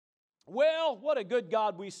Well, what a good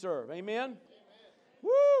God we serve. Amen?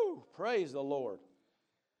 Woo! Praise the Lord.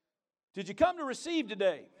 Did you come to receive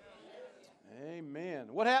today? Amen.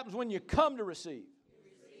 What happens when you come to receive?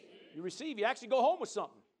 You receive. You actually go home with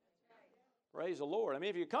something. Praise the Lord. I mean,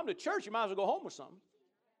 if you come to church, you might as well go home with something.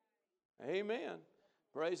 Amen.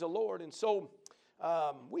 Praise the Lord. And so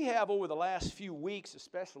we have over the last few weeks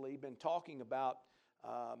especially been talking about,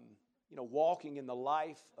 walking in the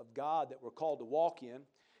life of God that we're called to walk in.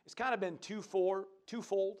 It's kind of been twofold.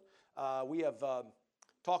 We have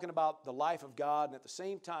talking about the life of God and at the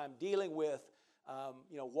same time dealing with,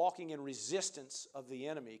 walking in resistance of the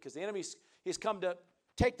enemy. Because the enemy has come to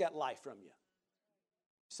take that life from you.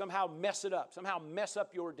 Somehow mess it up. Somehow mess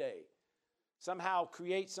up your day. Somehow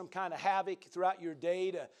create some kind of havoc throughout your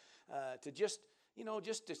day to just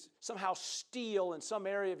to somehow steal in some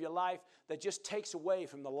area of your life that just takes away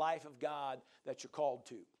from the life of God that you're called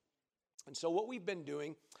to. And so what we've been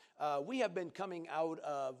doing, we have been coming out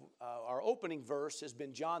of, our opening verse has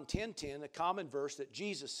been John 10:10, a common verse that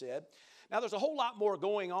Jesus said. Now there's a whole lot more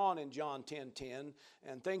going on in John 10:10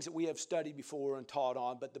 and things that we have studied before and taught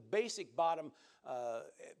on, but the basic bottom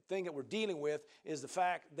thing that we're dealing with is the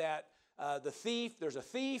fact that there's a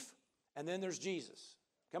thief and then there's Jesus.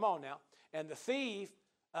 Come on now. And the thief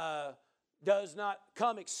does not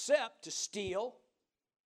come except to steal,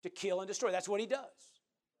 to kill, and destroy. That's what he does.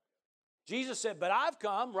 Jesus said, but I've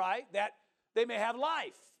come, right, that they may have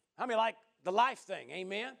life. How many like the life thing?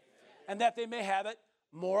 Amen? And that they may have it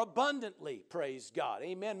more abundantly, praise God.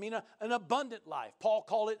 Amen. I mean, an abundant life. Paul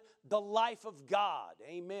called it the life of God.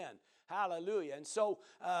 Amen. Hallelujah. And so,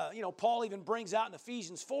 Paul even brings out in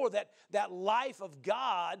Ephesians 4 that life of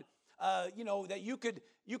God, that you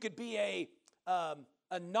could be a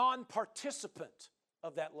non-participant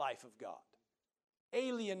of that life of God.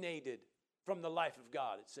 Alienated from the life of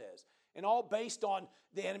God, it says. And all based on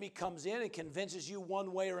the enemy comes in and convinces you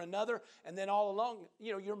one way or another, and then all along,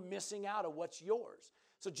 you're missing out on what's yours.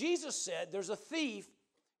 So Jesus said there's a thief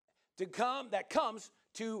that comes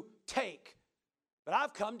to take, but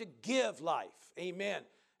I've come to give life. Amen.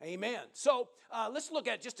 Amen. So let's look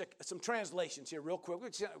at just some translations here real quick.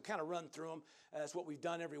 We'll kind of run through them. That's what we've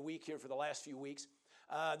done every week here for the last few weeks.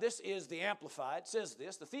 This is the Amplified. It says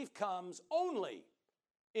this: the thief comes only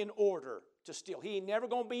in order to steal. He ain't never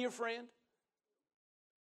going to be your friend.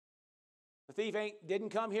 The thief didn't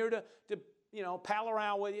come here to pal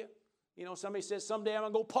around with you. Somebody says, someday I'm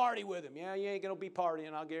going to go party with him. Yeah, you ain't going to be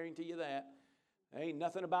partying, I'll guarantee you that. There ain't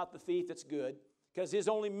nothing about the thief that's good, because his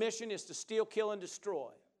only mission is to steal, kill, and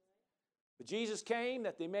destroy. But Jesus came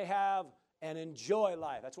that they may have and enjoy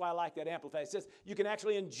life. That's why I like that Amplified. It says you can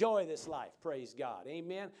actually enjoy this life. Praise God.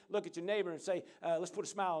 Amen. Look at your neighbor and say, let's put a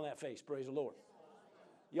smile on that face. Praise the Lord.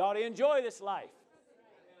 You ought to enjoy this life.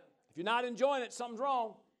 If you're not enjoying it, something's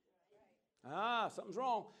wrong. Something's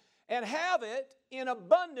wrong. And have it in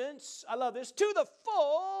abundance, I love this, to the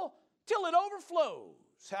full till it overflows.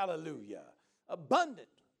 Hallelujah. Abundant,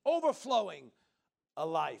 overflowing a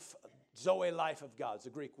life, Zoe life of God. It's the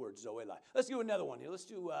Greek word, Zoe life. Let's do another one here. Let's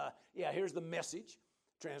do, here's the Message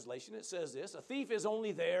translation. It says this: a thief is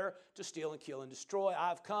only there to steal and kill and destroy.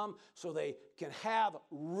 I've come so they can have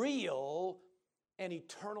real and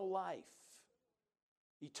eternal life.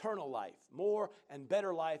 Eternal life. More and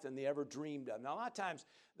better life than they ever dreamed of. Now, a lot of times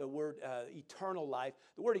the word eternal life,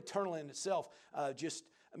 the word eternal in itself just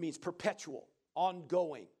means perpetual,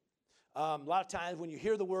 ongoing. A lot of times when you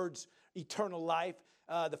hear the words eternal life,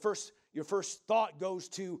 your first thought goes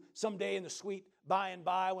to someday in the sweet by and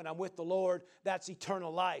by when I'm with the Lord. That's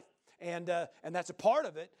eternal life. And that's a part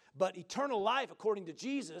of it. But eternal life, according to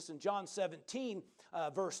Jesus in John 17,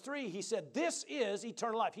 verse 3, he said, this is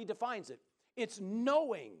eternal life. He defines it. It's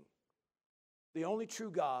knowing the only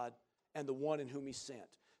true God and the one in whom he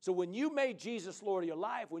sent. So when you made Jesus Lord of your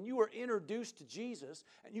life, when you were introduced to Jesus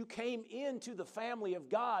and you came into the family of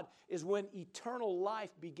God, is when eternal life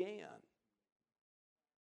began.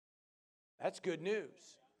 That's good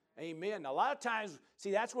news. Amen. Now, a lot of times,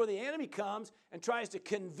 see, that's where the enemy comes and tries to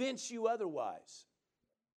convince you otherwise.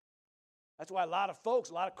 That's why a lot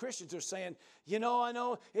of Christians are saying, I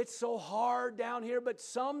know it's so hard down here, but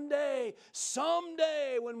someday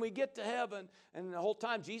when we get to heaven, and the whole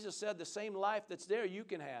time Jesus said the same life that's there you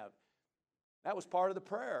can have. That was part of the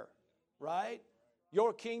prayer, right?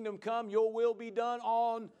 Your kingdom come, your will be done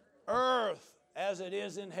on earth as it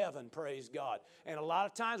is in heaven, praise God. And a lot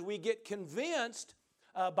of times we get convinced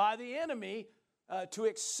by the enemy to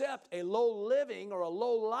accept a low living or a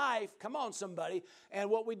low life. Come on, somebody. And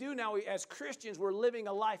what we do now as Christians, we're living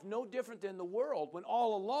a life no different than the world, when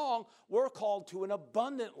all along we're called to an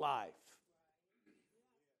abundant life.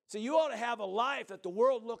 See, you ought to have a life that the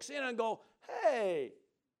world looks in and go, hey,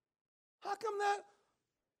 how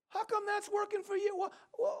come that's working for you?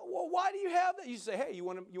 Well, why do you have that? You say, hey, you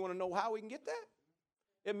want to know how we can get that?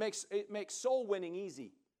 It makes soul winning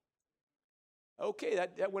easy. Okay,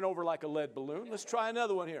 that went over like a lead balloon. Let's try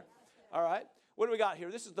another one here. All right, what do we got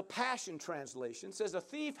here? This is the Passion Translation. It says, a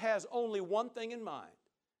thief has only one thing in mind.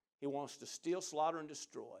 He wants to steal, slaughter, and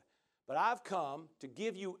destroy. But I've come to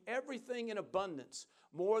give you everything in abundance,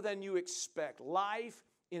 more than you expect. Life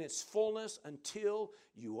in its fullness until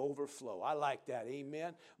you overflow. I like that,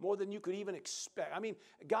 amen. More than you could even expect. I mean,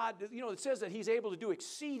 God, it says that He's able to do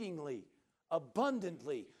exceedingly,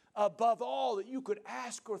 abundantly, above all that you could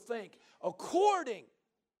ask or think, according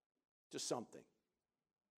to something.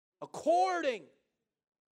 According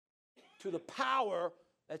to the power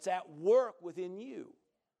that's at work within you.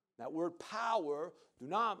 That word power,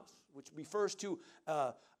 dunamis, which refers to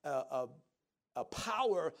a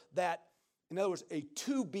power that, in other words, a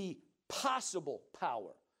to be possible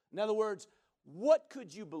power. In other words, what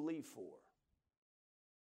could you believe for?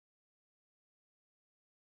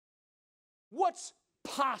 What's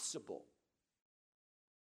possible?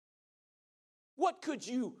 What could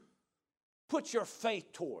you put your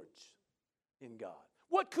faith towards in God?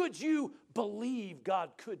 What could you believe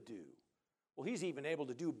God could do? Well, He's even able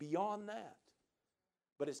to do beyond that.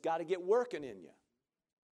 But it's got to get working in you.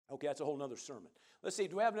 Okay, that's a whole nother sermon. Let's see,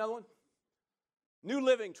 do we have another one? New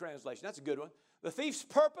Living Translation, that's a good one. The thief's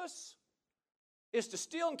purpose is to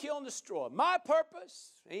steal and kill and destroy. My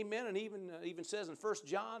purpose, amen, and even says in 1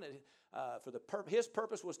 John, his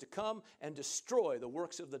purpose was to come and destroy the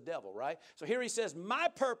works of the devil, right? So here he says, my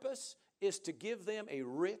purpose is to give them a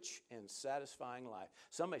rich and satisfying life.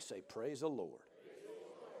 Somebody say, praise the Lord.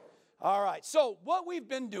 All right, so what we've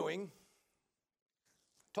been doing,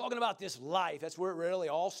 talking about this life, that's where it really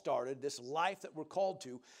all started, this life that we're called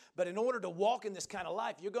to. But in order to walk in this kind of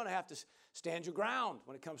life, you're going to have to stand your ground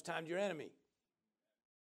when it comes time to your enemy.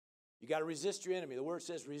 You got to resist your enemy. The word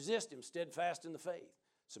says resist him, steadfast in the faith.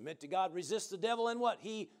 Submit to God, resist the devil, and what?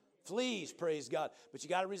 He flees, praise God. But you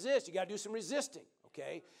got to resist. You got to do some resisting,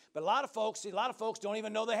 okay? But a lot of folks don't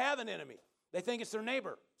even know they have an enemy. They think it's their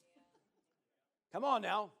neighbor. Come on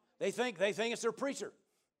now. They think it's their preacher.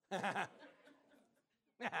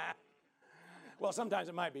 Well, sometimes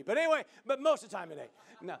it might be. But anyway, but most of the time it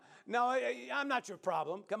ain't. No, I'm not your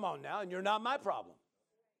problem. Come on now. And you're not my problem.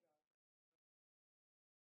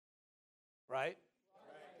 Right?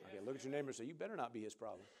 Okay, look at your neighbor and say, you better not be his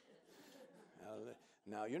problem.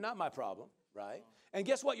 No, you're not my problem. Right? And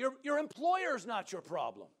guess what? Your employer's not your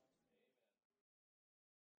problem.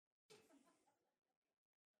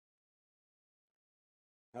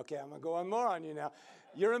 Okay, I'm going to go on more on you now.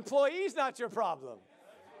 Your employee's not your problem.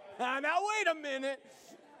 Now, wait a minute.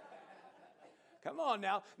 Come on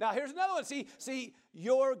now. Now, here's another one. See,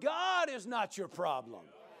 your God is not your problem.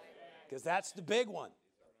 Because that's the big one.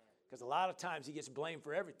 Because a lot of times He gets blamed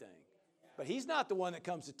for everything. But He's not the one that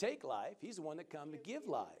comes to take life. He's the one that comes to give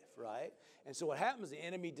life, right? And so what happens, the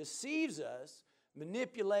enemy deceives us,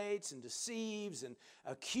 manipulates and deceives and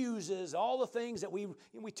accuses, all the things that we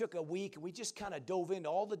took a week and we just kind of dove into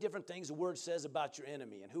all the different things the Word says about your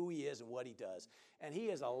enemy and who he is and what he does. And he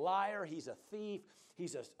is a liar, he's a thief,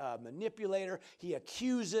 he's a manipulator, he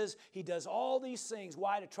accuses, he does all these things.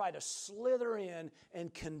 Why? To try to slither in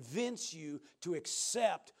and convince you to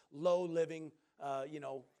accept lower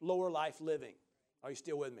life living. Are you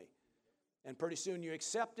still with me? And pretty soon you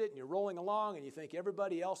accept it and you're rolling along and you think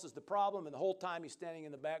everybody else is the problem, and the whole time he's standing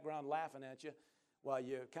in the background laughing at you while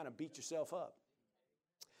you kind of beat yourself up.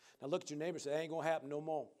 Now look at your neighbor and say, that ain't going to happen no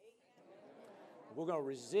more. We're going to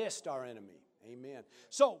resist our enemy. Amen.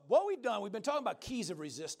 So what we've done, we've been talking about keys of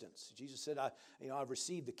resistance. Jesus said, I've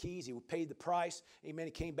received the keys. He paid the price. Amen.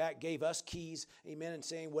 He came back, gave us keys. Amen. And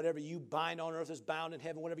saying, whatever you bind on earth is bound in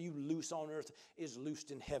heaven. Whatever you loose on earth is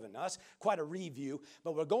loosed in heaven. Now, that's quite a review.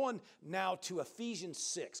 But we're going now to Ephesians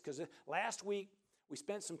 6. Because last week, we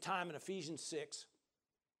spent some time in Ephesians 6.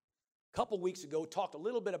 A couple weeks ago, talked a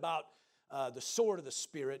little bit about the sword of the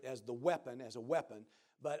Spirit as a weapon.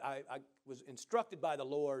 But I was instructed by the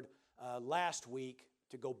Lord last week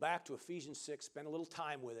to go back to Ephesians 6, spend a little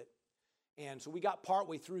time with it. And so we got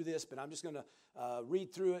partway through this, but I'm just going to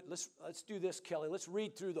read through it. Let's do this, Kelly. Let's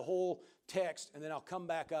read through the whole text, and then I'll come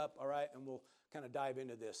back up, all right, and we'll kind of dive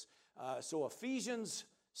into this. So Ephesians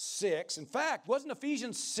 6. In fact, wasn't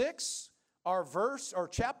Ephesians 6 our verse, our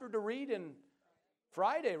chapter to read in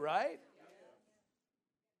Friday, right?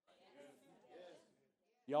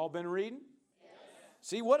 Y'all been reading?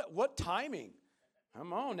 See, what timing?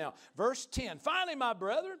 Come on now. Verse 10. Finally, my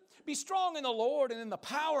brethren, be strong in the Lord and in the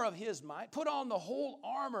power of His might. Put on the whole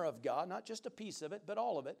armor of God, not just a piece of it, but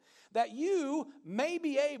all of it, that you may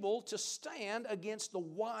be able to stand against the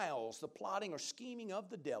wiles, the plotting or scheming of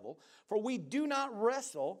the devil. For we do not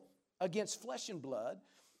wrestle against flesh and blood,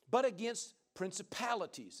 but against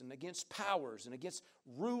principalities and against powers and against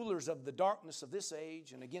rulers of the darkness of this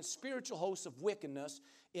age and against spiritual hosts of wickedness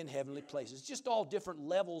in heavenly places. Just all different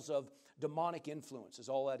levels of demonic influence is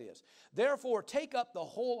all that is. Therefore, take up the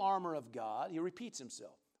whole armor of God. He repeats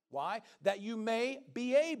himself. Why? That you may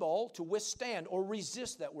be able to withstand or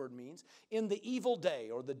resist, that word means, in the evil day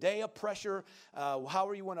or the day of pressure,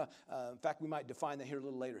 however you want to, in fact, we might define that here a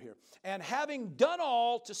little later here. And having done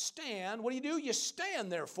all to stand, what do? You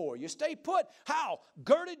stand therefore. You stay put. How?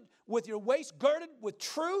 Girded with your waist, girded with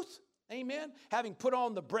truth. Amen. Having put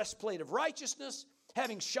on the breastplate of righteousness,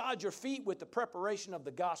 having shod your feet with the preparation of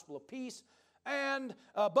the gospel of peace, and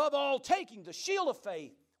above all, taking the shield of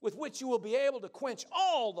faith, with which you will be able to quench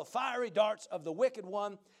all the fiery darts of the wicked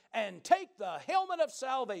one, and take the helmet of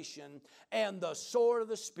salvation and the sword of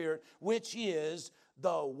the Spirit, which is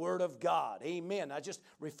the Word of God. Amen. That just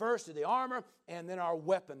refers to the armor and then our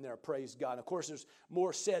weapon there, praise God. And of course, there's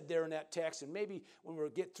more said there in that text, and maybe when we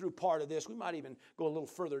get through part of this, we might even go a little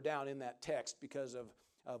further down in that text because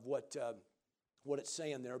of what it's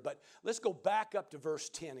saying there. But let's go back up to verse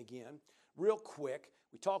 10 again, real quick.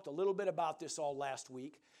 We talked a little bit about this all last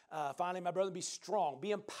week. Finally, my brother, be strong,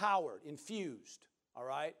 be empowered, infused, all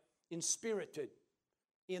right, inspirited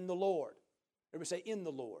in the Lord. Everybody say, in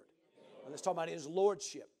the Lord. And let's talk about His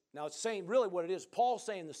lordship. Now, it's saying really what it is. Paul's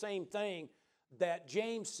saying the same thing that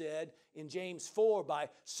James said in James 4 by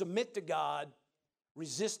submit to God,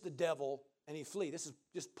 resist the devil, and he flee. This is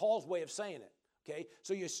just Paul's way of saying it. Okay,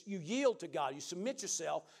 so you yield to God, you submit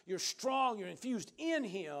yourself, you're strong, you're infused in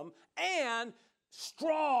Him, and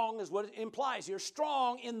strong is what it implies here,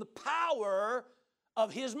 strong in the power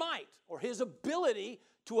of His might or His ability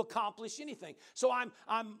to accomplish anything. So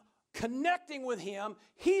I'm connecting with Him.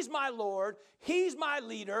 He's my Lord. He's my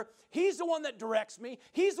leader. He's the one that directs me.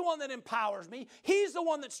 He's the one that empowers me. He's the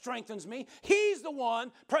one that strengthens me. He's the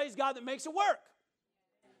one, praise God, that makes it work.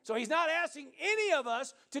 So He's not asking any of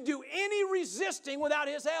us to do any resisting without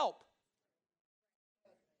His help.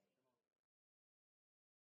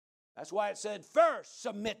 That's why it said first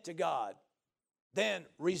submit to God, then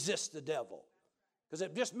resist the devil. Because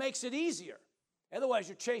it just makes it easier. Otherwise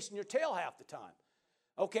you're chasing your tail half the time.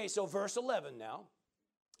 Okay, so verse 11 now.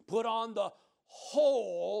 Put on the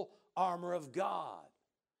whole armor of God,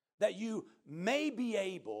 that you may be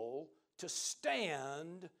able to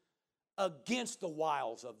stand against the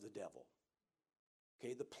wiles of the devil.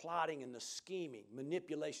 Okay, the plotting and the scheming,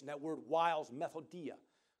 manipulation. That word wiles, methodia.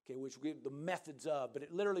 Okay, which we give the methods of, but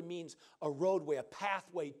it literally means a roadway, a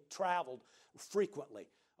pathway traveled frequently.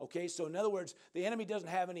 Okay, so in other words, the enemy doesn't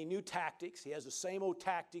have any new tactics. He has the same old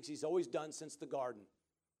tactics he's always done since the garden.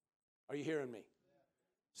 Are you hearing me?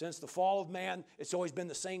 Since the fall of man, it's always been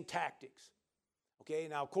the same tactics. Okay,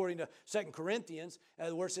 now according to 2 Corinthians,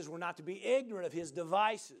 the word says we're not to be ignorant of his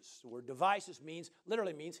devices. The word devices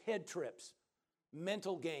literally means head trips,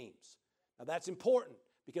 mental games. Now that's important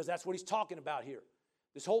because that's what he's talking about here.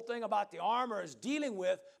 This whole thing about the armor is dealing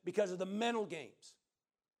with because of the mental games.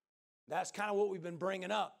 That's kind of what we've been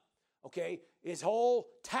bringing up. Okay, his whole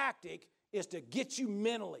tactic is to get you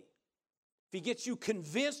mentally. If he gets you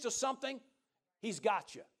convinced of something, he's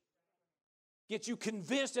got you. Get you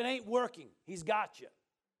convinced it ain't working, he's got you.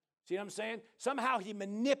 See what I'm saying? Somehow he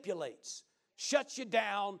manipulates, shuts you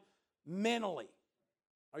down mentally.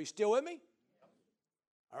 Are you still with me?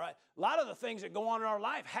 All right. A lot of the things that go on in our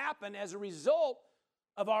life happen as a result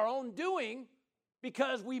of our own doing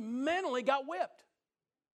because we mentally got whipped.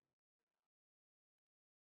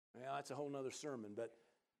 Yeah, that's a whole nother sermon, but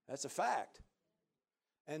that's a fact.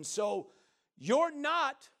 And so you're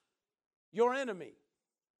not your enemy.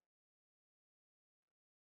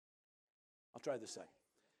 I'll try this side.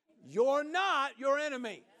 You're not your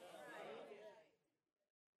enemy.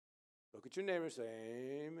 Look at your neighbor and say,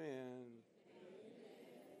 amen.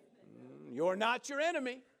 You're not your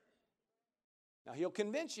enemy. Now, he'll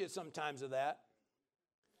convince you sometimes of that,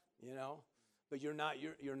 but you're not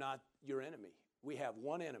your enemy. We have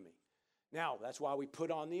one enemy. Now, that's why we put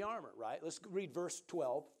on the armor, right? Let's read verse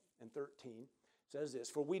 12 and 13. It says this,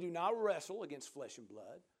 for we do not wrestle against flesh and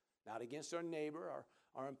blood, not against our neighbor,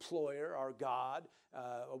 our employer, our God,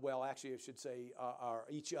 actually I should say our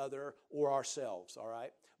each other or ourselves, all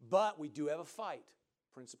right? But we do have a fight.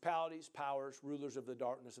 Principalities, powers, rulers of the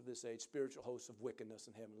darkness of this age, spiritual hosts of wickedness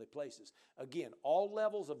in heavenly places. Again, all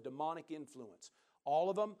levels of demonic influence, All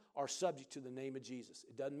of them are subject to the name of Jesus.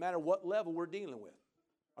 It doesn't matter what level we're dealing with.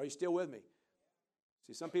 Are you still with me?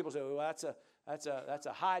 See, some people say, well, that's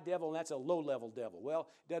a high devil and that's a low-level devil. Well,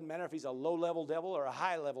 it doesn't matter if he's a low-level devil or a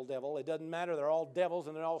high-level devil. It doesn't matter. They're all devils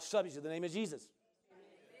and they're all subject to the name of Jesus.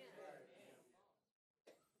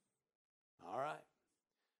 All right.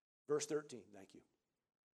 Verse 13, thank you.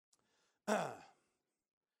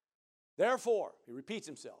 Therefore, he repeats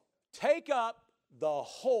himself, take up the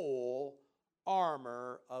whole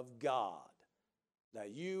armor of God,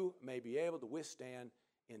 that you may be able to withstand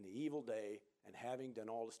in the evil day, and having done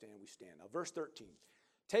all to stand, we stand. Now, verse 13,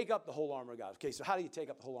 take up the whole armor of God. Okay, so how do you take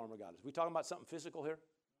up the whole armor of God? Is we talking about something physical here?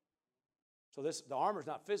 So the armor is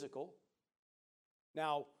not physical.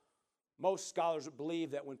 Now, most scholars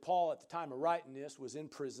believe that when Paul, at the time of writing this, was in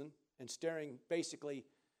prison and staring basically,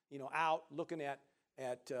 out, looking at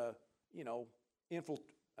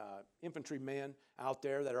infantrymen out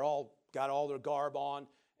there that are all got all their garb on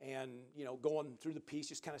and, going through the piece,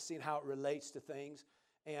 just kind of seeing how it relates to things.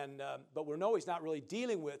 And but we know he's not really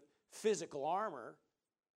dealing with physical armor.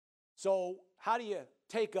 So how do you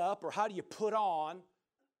take up or how do you put on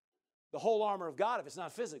the whole armor of God if it's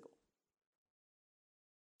not physical?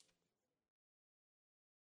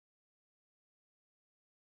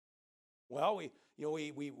 Well, we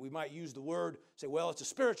might use the word, say, well, it's a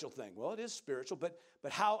spiritual thing. Well, it is spiritual,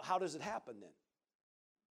 but how does it happen then?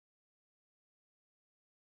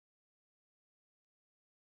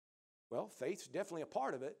 Well, faith's definitely a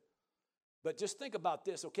part of it. But just think about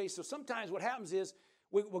this, okay? So sometimes what happens is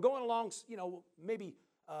we're going along, maybe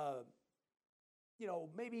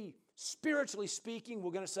spiritually speaking,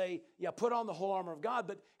 we're going to say, yeah, put on the whole armor of God.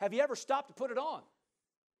 But have you ever stopped to put it on?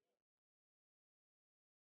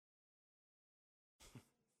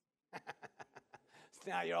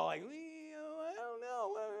 Now you're all like, I don't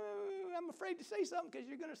know. I'm afraid to say something because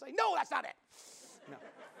you're going to say, no, that's not it.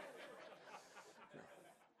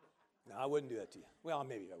 No, I wouldn't do that to you. Well,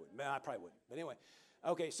 maybe I wouldn't. I probably wouldn't. But anyway.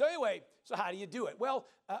 Okay, so how do you do it? Well,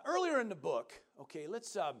 earlier in the book, okay,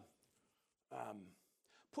 let's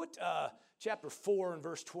put chapter 4 and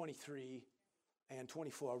verse 23 and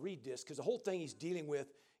 24. I'll read this because the whole thing he's dealing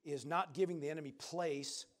with is not giving the enemy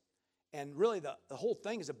place. And really the whole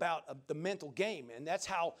thing is about the mental game. And that's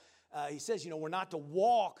how he says, we're not to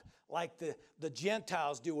walk like the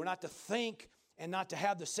Gentiles do. We're not to think and not to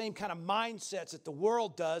have the same kind of mindsets that the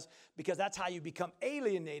world does, because that's how you become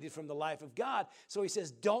alienated from the life of God. So he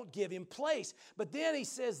says, don't give him place. But then he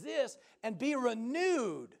says this, and be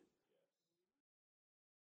renewed,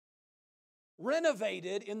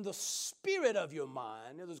 renovated in the spirit of your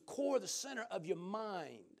mind, in the core, the center of your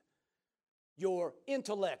mind. Your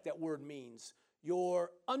intellect, that word means,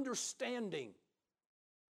 your understanding,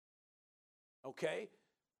 okay?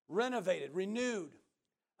 Renovated, renewed.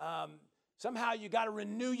 Somehow you got to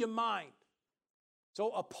renew your mind.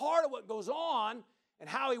 So a part of what goes on and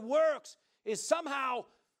how he works is somehow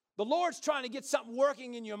the Lord's trying to get something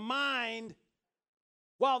working in your mind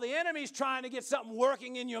while the enemy's trying to get something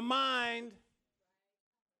working in your mind.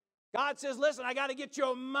 God says, listen, I got to get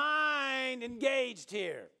your mind engaged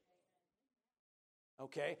here.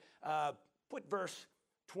 Okay, put verse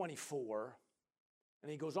 24,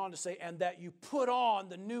 and he goes on to say, and that you put on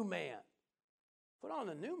the new man. Put on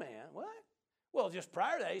the new man? What? Well, just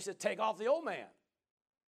prior to that, he said, take off the old man.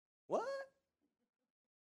 What?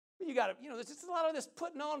 You got to, there's just a lot of this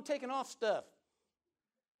putting on, taking off stuff,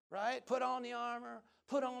 right? Put on the armor,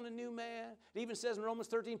 put on the new man. It even says in Romans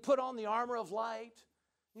 13, put on the armor of light.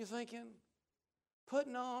 You're thinking,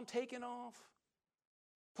 putting on, taking off.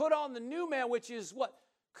 Put on the new man, which is what?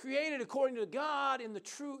 Created according to God in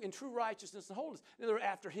true righteousness and holiness. They're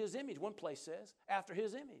after his image. One place says, after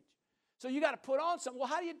his image. So you got to put on something. Well,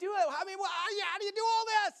 how do you do it? How do you do all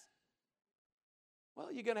this?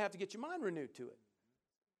 Well, you're going to have to get your mind renewed to it.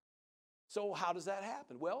 So how does that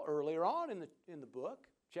happen? Well, earlier on in the book,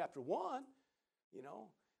 chapter 1,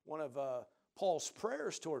 one of Paul's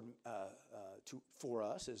prayers for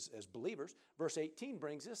us as believers, verse 18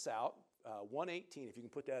 brings this out. 1:18, if you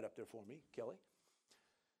can put that up there for me, Kelly.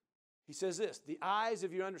 He says this, the eyes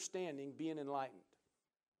of your understanding being enlightened.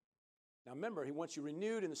 Now remember, he wants you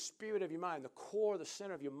renewed in the spirit of your mind, the core, the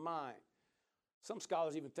center of your mind. Some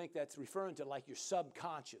scholars even think that's referring to like your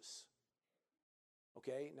subconscious.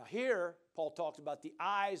 Okay, now here, Paul talks about the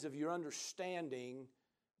eyes of your understanding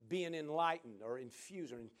being enlightened or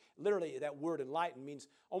infused. Or literally, that word enlightened means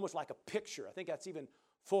almost like a picture. I think that's even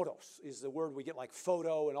photos is the word we get, like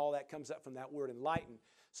photo, and all that comes up from that word enlightened.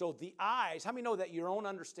 So the eyes, how many know that your own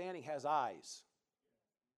understanding has eyes?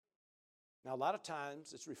 Now, a lot of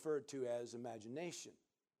times it's referred to as imagination.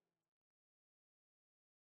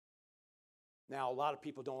 Now, a lot of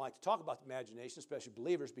people don't like to talk about the imagination, especially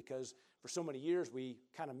believers, because for so many years we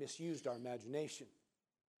kind of misused our imagination.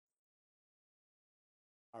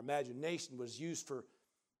 Our imagination was used for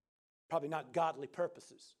probably not godly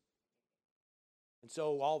purposes. And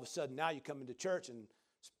so all of a sudden now you come into church and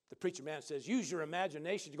the preacher man says, use your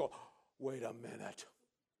imagination. You go, wait a minute.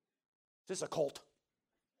 Is this a cult?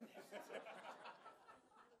 You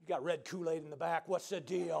got red Kool-Aid in the back. What's the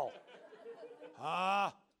deal?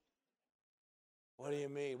 Huh? What do you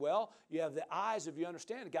mean? Well, you have the eyes of your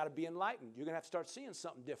understanding got to be enlightened. You're going to have to start seeing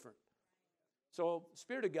something different. So,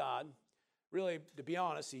 Spirit of God, really, to be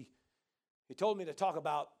honest, he told me to talk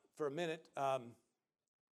about, for a minute,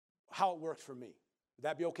 how it works for me. Would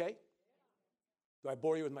that be okay? Do I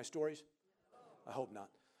bore you with my stories? I hope not.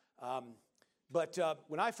 But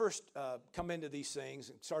when I first come into these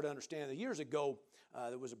things and started to understand that years ago,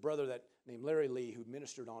 there was a brother named Larry Lee who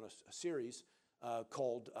ministered on a series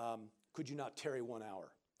called Could You Not Tarry 1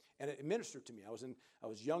 Hour? And it ministered to me. I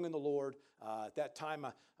was young in the Lord. At that time,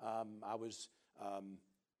 I was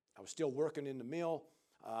still working in the mill.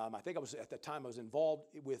 I think at that time I was involved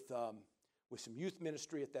with some youth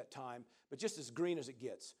ministry at that time, but just as green as it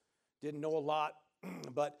gets. Didn't know a lot,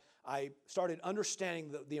 but I started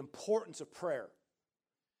understanding the importance of prayer.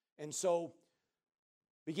 And so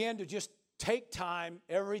began to just take time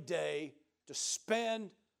every day to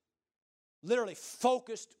spend literally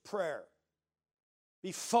focused prayer.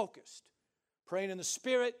 Be focused. Praying in the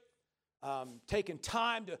Spirit, taking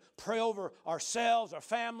time to pray over ourselves, our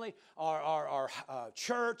family, our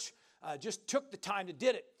church. Just took the time to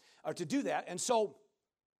do that. And so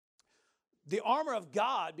the armor of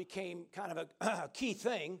God became kind of a key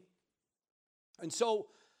thing. And so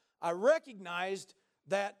I recognized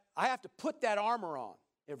that I have to put that armor on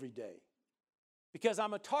every day because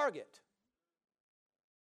I'm a target.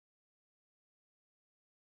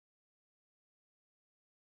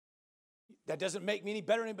 That doesn't make me any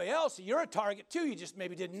better than anybody else. You're a target too. You just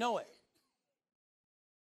maybe didn't know it.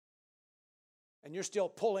 And you're still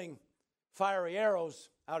pulling fiery arrows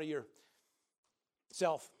out of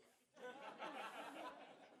yourself.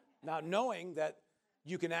 Not knowing that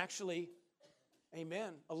you can actually,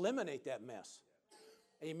 amen, eliminate that mess.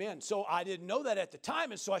 Amen. So I didn't know that at the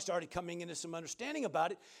time, and so I started coming into some understanding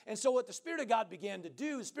about it. And so what the Spirit of God began to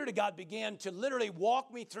do, the Spirit of God began to literally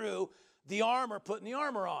walk me through the armor, putting the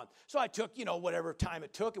armor on. So I took, whatever time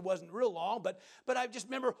it took. It wasn't real long, but I just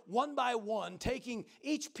remember one by one taking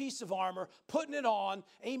each piece of armor, putting it on.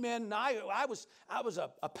 Amen. And I was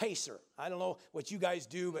a pacer. I don't know what you guys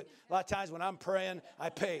do, but a lot of times when I'm praying,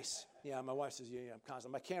 I pace. Yeah, my wife says, yeah, I'm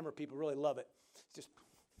constant. My camera people really love it. It's just,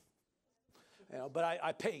 but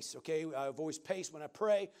I pace, okay? I've always paced when I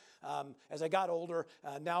pray. As I got older,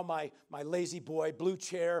 now my lazy boy blue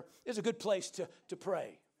chair is a good place to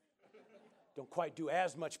pray. Don't quite do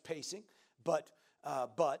as much pacing, but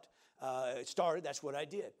it started. That's what I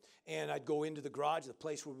did. And I'd go into the garage, the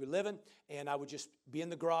place where we were living, and I would just be in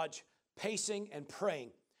the garage pacing and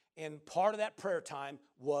praying. And part of that prayer time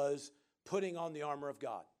was putting on the armor of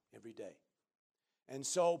God every day. And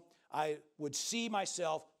so I would see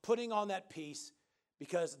myself putting on that piece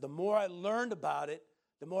because the more I learned about it,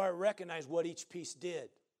 the more I recognized what each piece did.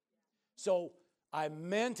 So I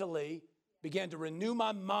mentally began to renew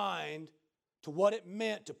my mind to what it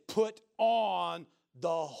meant to put on the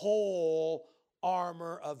whole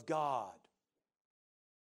armor of God.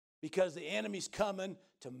 Because the enemy's coming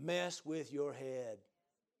to mess with your head.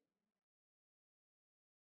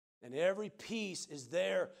 And every piece is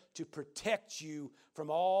there to protect you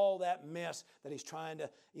from all that mess that he's trying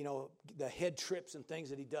to, the head trips and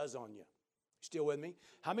things that he does on you. Still with me?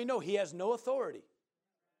 How many know he has no authority?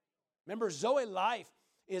 Remember, Zoe life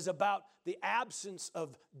is about the absence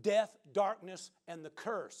of death, darkness, and the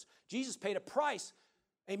curse. Jesus paid a price,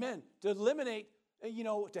 amen, to eliminate,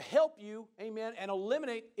 to help you, amen, and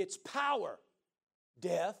eliminate its power.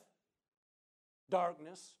 Death,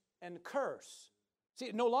 darkness, and curse. See,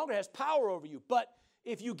 it no longer has power over you, but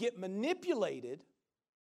if you get manipulated,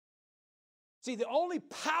 see, the only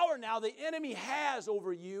power now the enemy has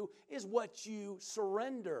over you is what you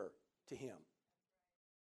surrender to him.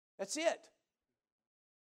 That's it.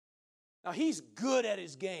 Now, he's good at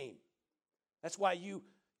his game. That's why you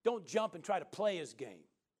don't jump and try to play his game,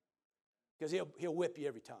 because he'll whip you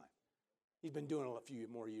every time. He's been doing it a few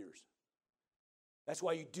more years. That's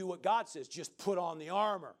why you do what God says. Just put on the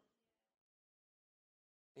armor.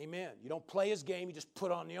 Amen. You don't play his game. You just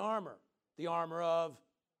put on the armor of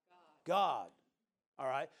God. All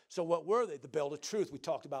right. So what were they? The belt of truth we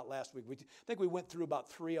talked about last week. I think we went through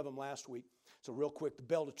about 3 of them last week. So real quick, the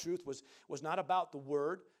belt of truth was not about the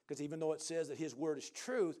word, because even though it says that his word is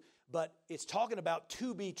truth, but it's talking about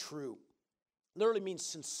to be true. Literally means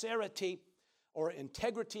sincerity or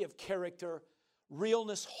integrity of character,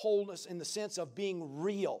 realness, wholeness in the sense of being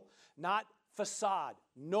real, not facade.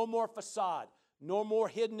 No more facade. No more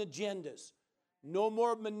hidden agendas. No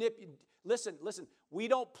more manipulation. Listen, we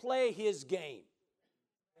don't play his game.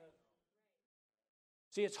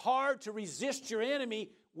 See, it's hard to resist your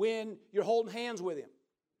enemy when you're holding hands with him.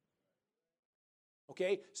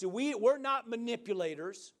 Okay? So we're not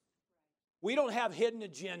manipulators. We don't have hidden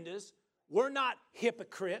agendas. We're not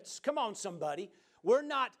hypocrites. Come on, somebody. We're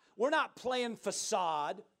not playing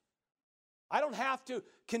facade. I don't have to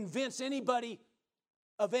convince anybody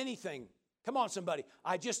of anything. Come on, somebody.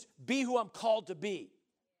 I just be who I'm called to be.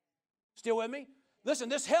 Still with me? Listen,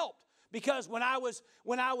 this helped. Because when I was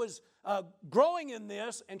growing in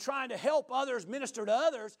this and trying to help others, minister to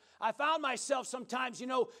others, I found myself sometimes,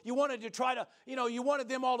 you wanted to try to, you wanted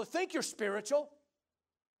them all to think you're spiritual.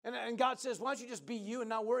 And God says, why don't you just be you and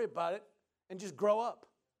not worry about it and just grow up?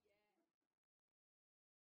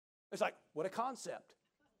 It's like, what a concept.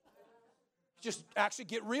 Just actually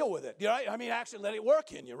get real with it, right? I mean, actually let it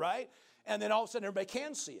work in you, right? And then all of a sudden everybody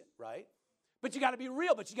can see it, right? But you got to be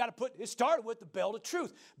real. But you got to it started with the belt of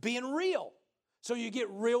truth, being real. So you get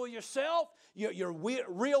real with yourself. You're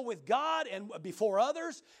real with God and before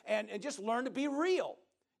others, and just learn to be real.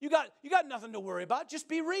 You got nothing to worry about. Just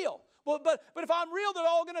be real. Well, but if I'm real, they're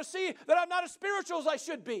all going to see that I'm not as spiritual as I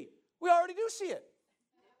should be. We already do see it.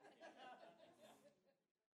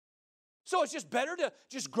 So it's just better to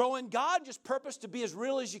just grow in God and just purpose to be as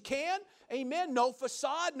real as you can. Amen. No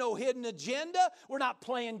facade, no hidden agenda. We're not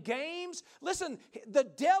playing games. Listen, the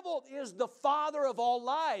devil is the father of all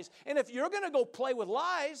lies. And if you're going to go play with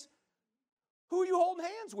lies, who are you holding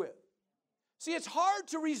hands with? See, it's hard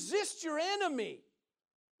to resist your enemy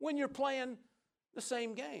when you're playing the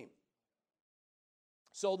same game.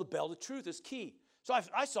 So the belt of truth is key. So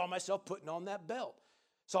I saw myself putting on that belt.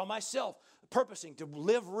 Saw myself purposing to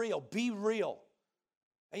live real, be real.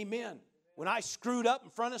 Amen. When I screwed up in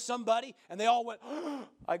front of somebody and they all went,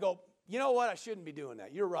 I go, you know what? I shouldn't be doing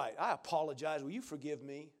that. You're right. I apologize. Will you forgive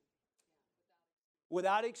me?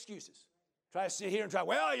 Without excuses. Try to sit here and try,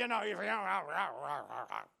 well,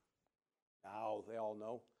 No, they all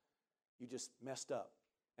know. You just messed up.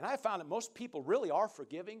 And I found that most people really are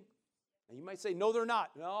forgiving. And you might say, no, they're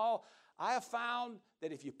not. No, I have found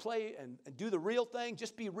that if you play and do the real thing,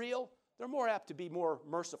 just be real, they're more apt to be more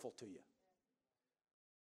merciful to you.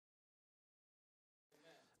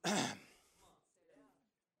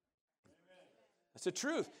 That's the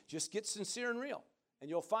truth. Just get sincere and real. And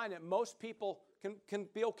you'll find that most people can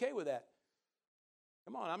be okay with that.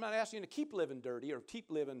 Come on, I'm not asking you to keep living dirty or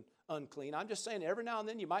keep living unclean. I'm just saying every now and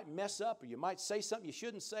then you might mess up or you might say something you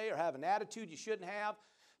shouldn't say or have an attitude you shouldn't have.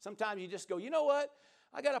 Sometimes you just go, you know what?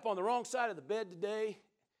 I got up on the wrong side of the bed today,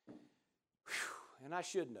 and I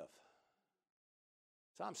shouldn't have.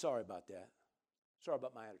 So I'm sorry about that. Sorry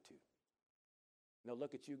about my attitude. And they'll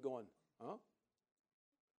look at you going, huh?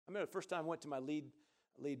 I remember the first time I went to my lead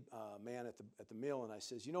man at the mill, and I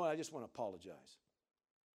says, you know what, I just want to apologize.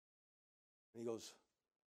 And he goes,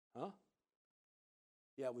 huh?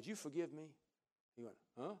 Yeah, would you forgive me? He went,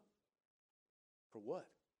 huh? For what?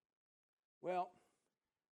 Well,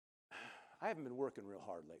 I haven't been working real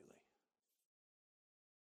hard lately.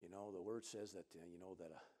 You know, the word says that,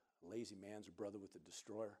 that a lazy man's a brother with a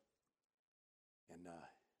destroyer. And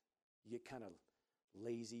you get kind of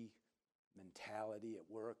lazy mentality at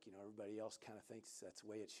work. Everybody else kind of thinks that's the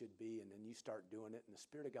way it should be. And then you start doing it. And the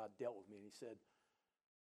Spirit of God dealt with me. And he said,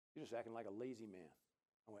 you're just acting like a lazy man.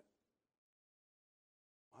 I went,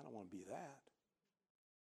 I don't want to be that.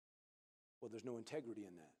 Well, there's no integrity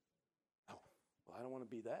in that. Oh, well, I don't want to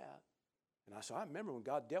be that. And I remember when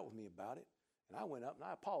God dealt with me about it, and I went up and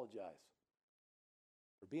I apologized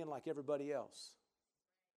for being like everybody else.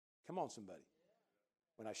 Come on, somebody.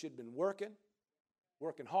 When I should have been working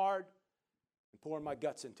hard, and pouring my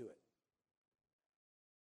guts into it.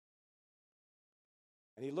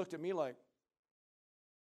 And he looked at me like,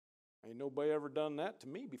 ain't nobody ever done that to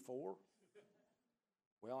me before.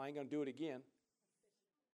 Well, I ain't going to do it again.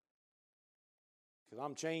 Because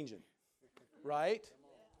I'm changing. Right?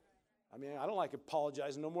 I mean, I don't like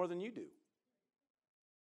apologizing no more than you do.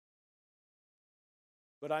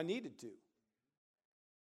 But I needed to.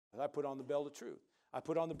 And I put on the belt of truth. I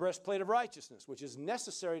put on the breastplate of righteousness, which is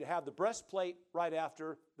necessary to have the breastplate right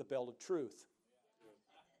after the belt of truth.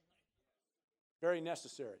 Very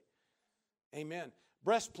necessary. Amen.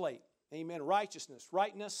 Breastplate. Amen. Righteousness.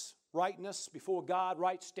 Rightness before God.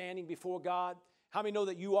 Right standing before God. How many know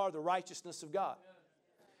that you are the righteousness of God?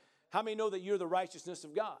 How many know that you're the righteousness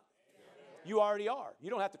of God? You already are. You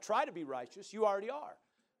don't have to try to be righteous. You already are.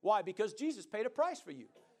 Why? Because Jesus paid a price for you.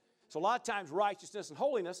 So a lot of times righteousness and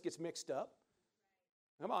holiness gets mixed up.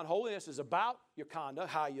 Come on, holiness is about your conduct,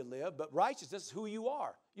 how you live, but righteousness is who you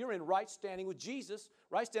are. You're in right standing with Jesus,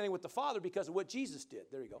 right standing with the Father because of what Jesus did.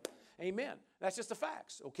 There you go. Amen. That's just the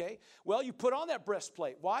facts, okay? Well, you put on that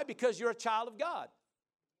breastplate. Why? Because you're a child of God.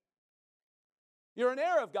 You're an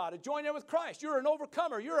heir of God, a joint heir with Christ. You're an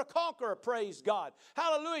overcomer. You're a conqueror, praise God.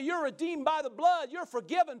 Hallelujah. You're redeemed by the blood. You're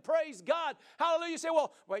forgiven, praise God. Hallelujah. You say,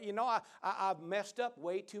 well, you know, I've messed up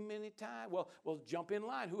way too many times. Well, jump in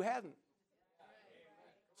line. Who hasn't?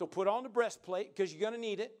 So put on the breastplate because you're going to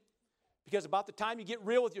need it. Because about the time you get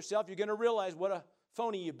real with yourself, you're going to realize what a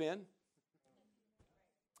phony you've been.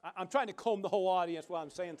 I'm trying to comb the whole audience while I'm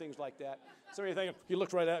saying things like that. Some of you thinking, he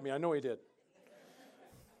looked right at me. I know he did.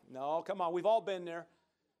 No, come on. We've all been there.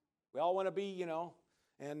 We all want to be, you know.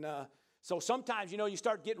 And so sometimes, you know, you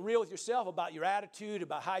start getting real with yourself about your attitude,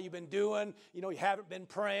 about how you've been doing. You know, you haven't been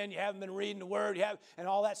praying. You haven't been reading the Word. And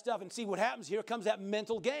all that stuff. And see what happens here comes that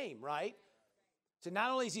mental game, right? So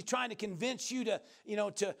not only is he trying to convince you to, you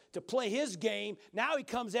know, to play his game, now he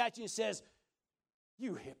comes at you and says,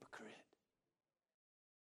 you hypocrite.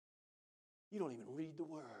 You don't even read the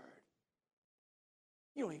Word.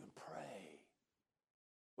 You don't even pray.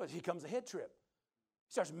 But here comes the head trip.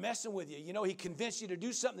 He starts messing with you. You know, he convinced you to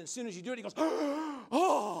do something. As soon as you do it, he goes,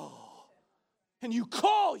 oh, and you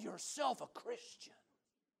call yourself a Christian.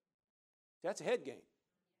 That's a head game.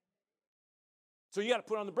 So you got to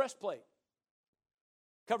put on the breastplate.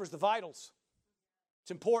 Covers the vitals.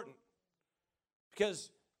 It's important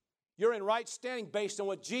because you're in right standing based on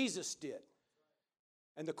what Jesus did.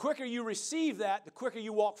 And the quicker you receive that, the quicker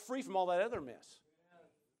you walk free from all that other mess.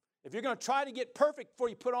 If you're going to try to get perfect before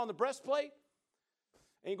you put on the breastplate,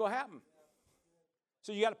 ain't going to happen.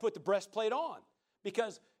 So you got to put the breastplate on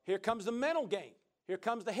because here comes the mental game. Here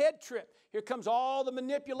comes the head trip. Here comes all the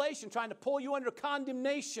manipulation trying to pull you under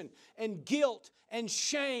condemnation and guilt and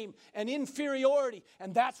shame and inferiority.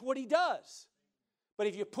 And that's what he does. But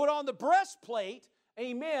if you put on the breastplate,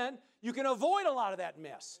 amen, you can avoid a lot of that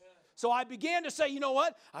mess. So I began to say, you know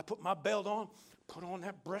what? I put my belt on, put on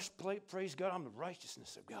that breastplate, praise God. I'm the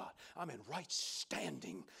righteousness of God. I'm in right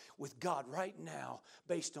standing with God right now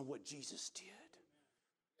based on what Jesus did.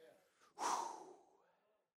 Whew.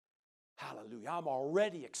 Hallelujah. I'm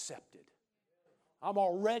already accepted. I'm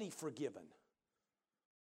already forgiven.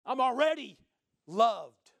 I'm already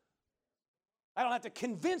loved. I don't have to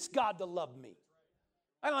convince God to love me.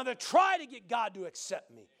 I don't have to try to get God to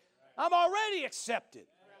accept me. I'm already accepted.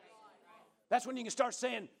 That's when you can start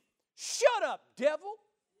saying, shut up, devil.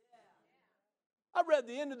 I read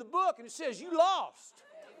the end of the book and it says, you lost.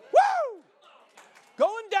 Woo!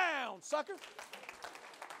 Going down, sucker.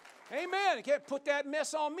 Amen. You can't put that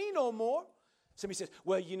mess on me no more. Somebody says,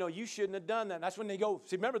 well, you know, you shouldn't have done that. And that's when they go,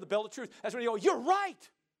 see, remember the belt of truth. That's when they go, you're right.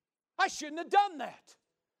 I shouldn't have done that.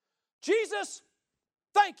 Jesus,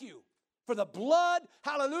 thank you for the blood,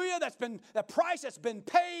 hallelujah, the price that's been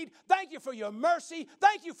paid. Thank you for your mercy.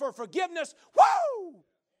 Thank you for forgiveness. Woo!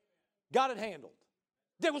 Got it handled.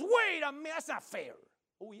 There was, wait a minute, that's not fair.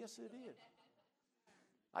 Oh, yes, it is.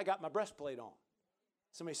 I got my breastplate on.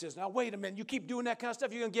 Somebody says, now, wait a minute, you keep doing that kind of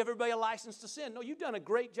stuff, you're going to give everybody a license to sin. No, you've done a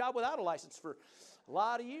great job without a license for a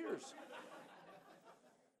lot of years.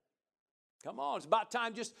 Come on, it's about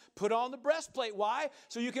time just put on the breastplate. Why?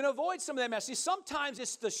 So you can avoid some of that mess. See, sometimes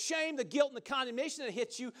it's the shame, the guilt, and the condemnation that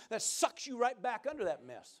hits you that sucks you right back under that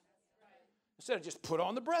mess. Instead of just put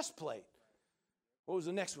on the breastplate. What was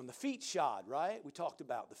the next one? The feet shod, right? We talked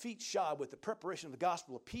about the feet shod with the preparation of the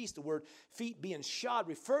gospel of peace. The word feet being shod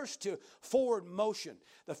refers to forward motion.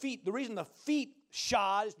 The reason the feet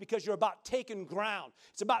shod is because you're about taking ground.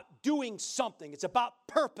 It's about doing something. It's about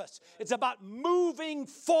purpose. It's about moving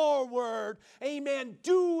forward. Amen.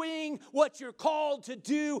 Doing what you're called to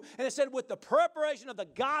do. And it said with the preparation of the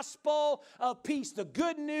gospel of peace, the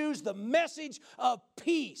good news, the message of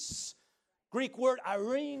peace. Greek word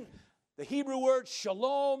irene. The Hebrew word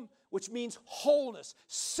shalom, which means wholeness,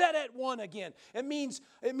 set at one again. It means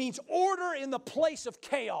order in the place of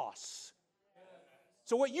chaos.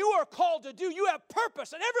 So what you are called to do, you have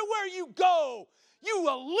purpose. And everywhere you go, you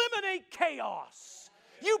eliminate chaos.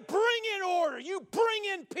 You bring in order. You bring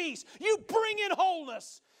in peace. You bring in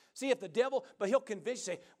wholeness. See, if the devil, but he'll convince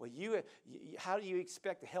you, say, well, how do you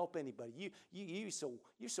expect to help anybody? You're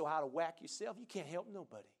so out of whack yourself, you can't help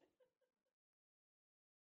nobody.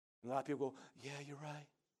 And a lot of people go, yeah, you're right.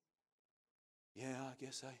 Yeah, I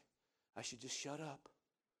guess I should just shut up.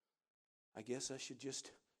 I guess I should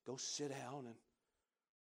just go sit down and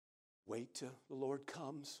Wait till the Lord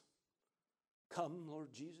comes. Come,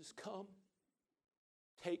 Lord Jesus, come.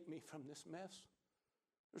 Take me from this mess.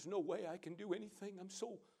 There's no way I can do anything. I'm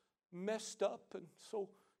so messed up and so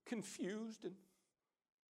confused.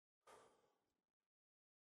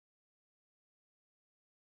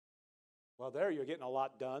 Well, there you're getting a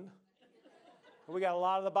lot done. We got a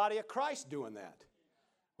lot of the body of Christ doing that.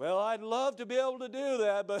 Well, I'd love to be able to do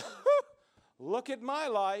that, but look at my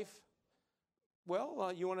life.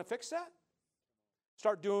 Well, you want to fix that?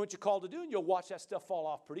 Start doing what you're called to do, and you'll watch that stuff fall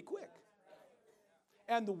off pretty quick.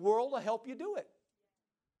 And the world will help you do it.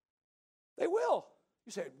 They will.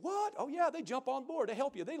 You say, what? Oh, yeah, they jump on board. They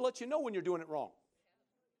help you. They let you know when you're doing it wrong.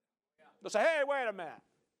 They'll say, hey, wait a minute.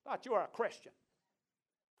 I thought you were a Christian.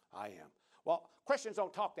 I am. Well, Christians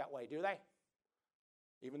don't talk that way, do they?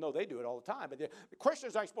 Even though they do it all the time. But the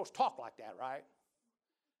Christians aren't supposed to talk like that, right?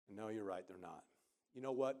 No, you're right. They're not. You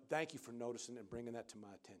know what? Thank you for noticing and bringing that to my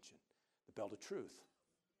attention. The belt of truth.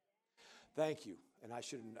 Thank you. And I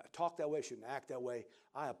shouldn't talk that way, shouldn't act that way.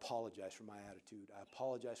 I apologize for my attitude. I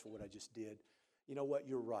apologize for what I just did. You know what?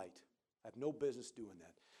 You're right. I have no business doing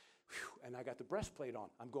that. Whew. And I got the breastplate on.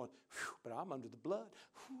 I'm going, whew, but I'm under the blood.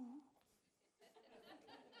 Whew.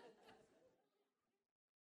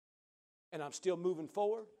 And I'm still moving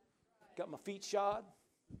forward. Got my feet shod.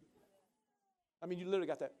 I mean, you literally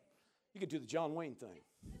got that. You could do the John Wayne thing.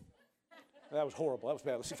 That was horrible. That was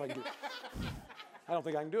bad. Let's see if I can do it. I don't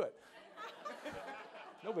think I can do it.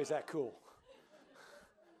 Nobody's that cool.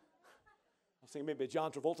 I was thinking maybe a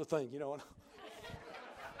John Travolta thing, you know.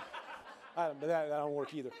 But that don't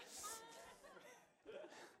work either.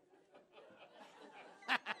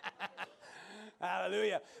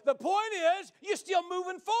 Hallelujah. The point is, you're still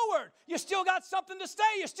moving forward. You still got something to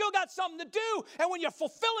say. You still got something to do. And when you're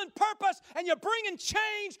fulfilling purpose and you're bringing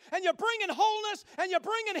change and you're bringing wholeness and you're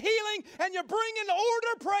bringing healing and you're bringing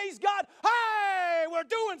order, praise God. Hey, we're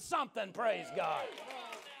doing something, praise God.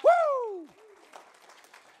 Woo!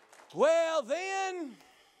 Well, then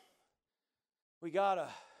we got a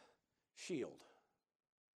shield.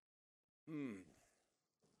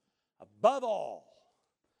 Above all,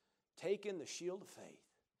 taking the shield of faith.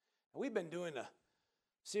 And we've been doing a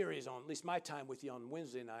series on, at least my time with you on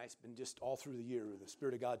Wednesday nights, been just all through the year. The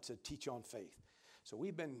Spirit of God said, teach on faith. So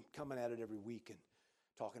we've been coming at it every week and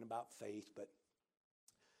talking about faith. But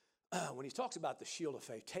when he talks about the shield of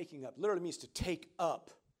faith, taking up, literally means to take up.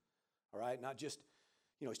 All right, not just,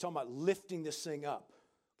 he's talking about lifting this thing up.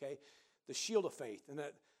 Okay, the shield of faith. And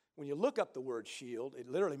that when you look up the word shield, it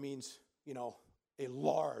literally means, a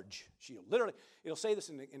large shield. Literally, it'll say this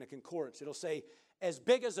in a concordance. It'll say, as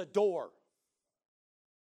big as a door.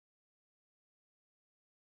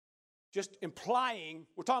 Just implying,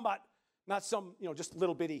 we're talking about not some, just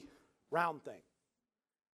little bitty round thing.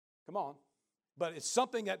 Come on. But it's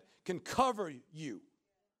something that can cover you.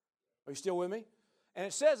 Are you still with me? And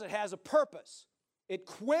it says it has a purpose. It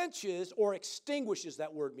quenches or extinguishes,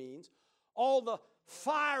 that word means, all the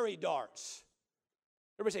fiery darts.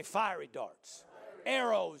 Everybody say fiery darts.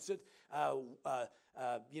 Arrows.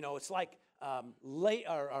 It's like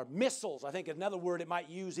or missiles, I think another word it might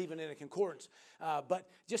use even in a concordance. But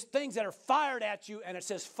just things that are fired at you, and it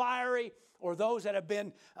says fiery, or those that have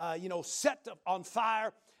been, set on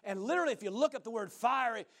fire. And literally, if you look up the word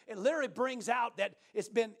fiery, it literally brings out that it's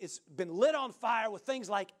been lit on fire with things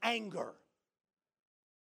like anger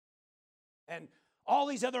and all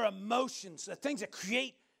these other emotions, the things that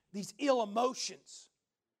create these ill emotions.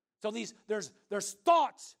 So there's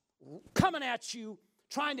thoughts coming at you,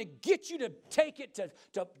 trying to get you to take it,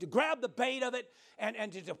 to grab the bait of it,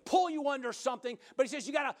 and to pull you under something. But he says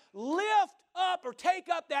you got to lift up or take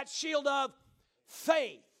up that shield of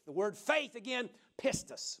faith. The word faith, again,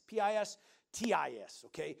 pistis, P-I-S-T-I-S,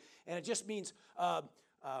 okay? And it just means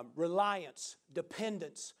reliance,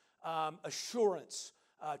 dependence, assurance,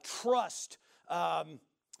 trust,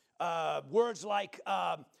 words like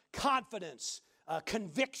confidence,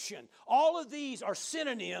 conviction. All of these are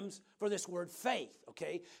synonyms for this word faith,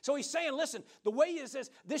 okay? So he's saying, listen, the way he says,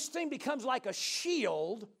 this thing becomes like a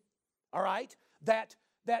shield, all right, that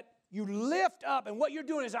you lift up, and what you're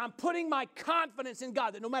doing is I'm putting my confidence in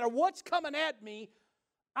God, that no matter what's coming at me,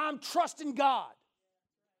 I'm trusting God.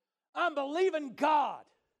 I'm believing God.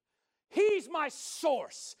 He's my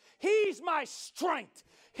source. He's my strength.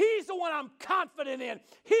 He's the one I'm confident in.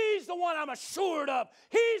 He's the one I'm assured of.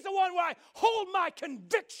 He's the one where I hold my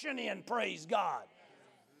conviction in, praise God.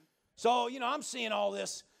 So, I'm seeing all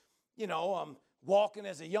this, I'm walking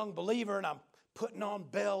as a young believer, and I'm putting on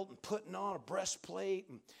belt and putting on a breastplate,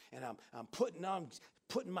 and I'm putting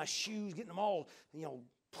my shoes, getting them all,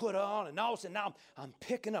 put on, and all of a sudden now I'm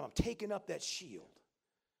taking up that shield.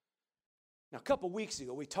 Now, a couple weeks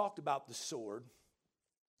ago, we talked about the sword.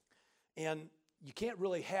 And you can't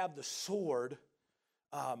really have the sword.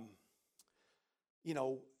 The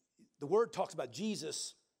word talks about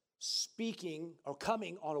Jesus speaking or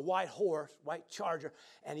coming on a white horse, white charger,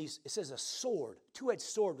 and it says a sword, two-edged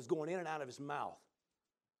sword was going in and out of his mouth.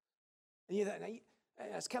 And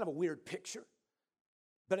that's kind of a weird picture.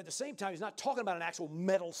 But at the same time, he's not talking about an actual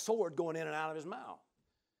metal sword going in and out of his mouth.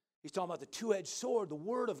 He's talking about the two-edged sword, the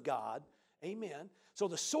Word of God. Amen. So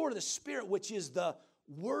the sword of the Spirit, which is the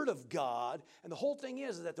Word of God. And the whole thing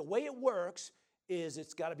is that the way it works is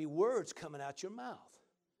it's got to be words coming out your mouth.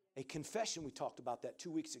 A confession, we talked about that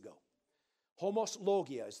 2 weeks ago. Homos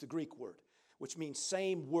logia is the Greek word, which means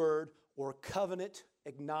same word or covenant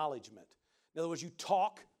acknowledgement. In other words, you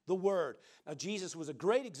talk the word. Now, Jesus was a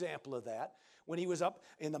great example of that when he was up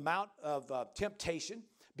in the Mount of Temptation,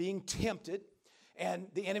 being tempted, and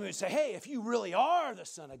the enemy would say, hey, if you really are the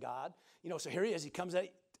Son of God, so here he is, he comes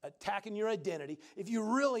attacking your identity. If you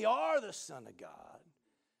really are the Son of God,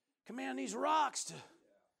 command these rocks to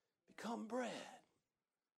become bread.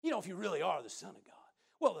 If you really are the Son of God.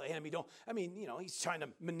 Well, the enemy he's trying to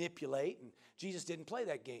manipulate, and Jesus didn't play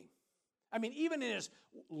that game. Even in his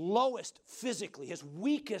lowest physically, his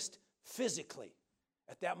weakest physically,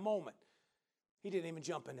 at that moment, he didn't even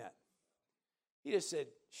jump in that. He just said,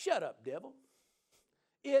 shut up, devil.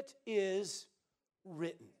 It is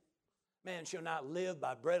written. Man shall not live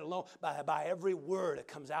by bread alone, by every word that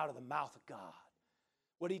comes out of the mouth of God.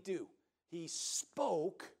 What did he do? He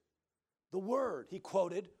spoke the word. He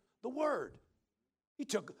quoted the word. He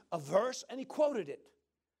took a verse and he quoted it.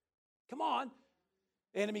 Come on.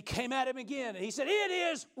 The enemy came at him again and he said, it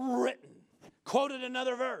is written. Quoted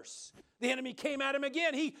another verse. The enemy came at him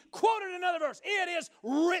again. He quoted another verse. It is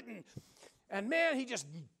written. And man, he just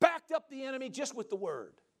backed up the enemy just with the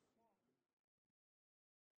word.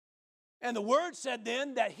 And the word said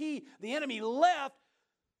then that the enemy left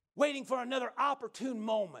waiting for another opportune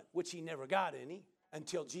moment, which he never got any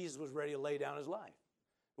until Jesus was ready to lay down his life.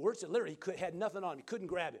 The word said literally he had nothing on him. He couldn't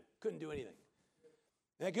grab him. Couldn't do anything.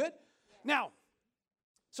 Isn't that good? Now,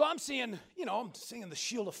 so I'm seeing the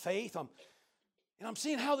shield of faith. I'm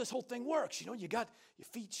seeing how this whole thing works. You got your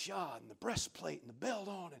feet shod and the breastplate and the belt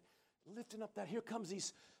on and lifting up that. Here comes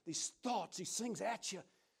these thoughts, these things at you.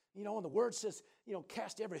 And the word says,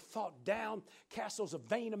 cast every thought down, cast those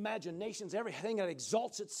vain imaginations, everything that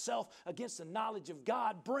exalts itself against the knowledge of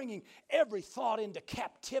God, bringing every thought into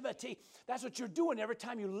captivity. That's what you're doing every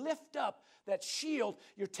time you lift up that shield.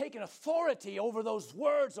 You're taking authority over those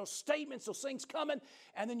words, those statements, those things coming,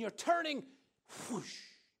 and then you're turning whoosh,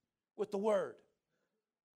 with the word.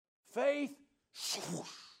 Faith, swoosh,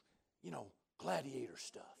 gladiator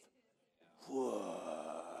stuff. Whoa.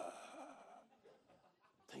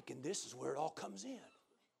 Thinking this is where it all comes in.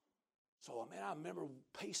 So, I remember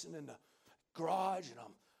pacing in the garage, and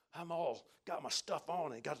I'm all got my stuff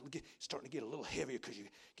on, and starting to get a little heavier because you're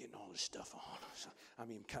getting all this stuff on. So,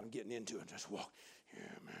 kind of getting into it, just walk. Yeah,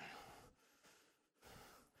 man.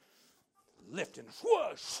 Lifting.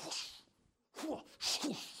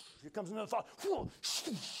 Here comes another thought.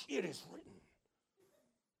 It is written.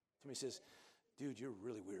 Somebody says, dude, you're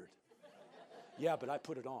really weird. Yeah, but I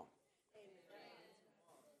put it on.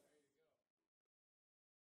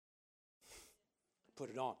 Put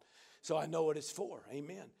it on. So I know what it's for.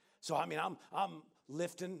 Amen. So I'm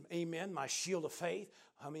lifting, amen, my shield of faith.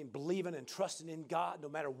 Believing and trusting in God no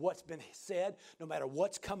matter what's been said, no matter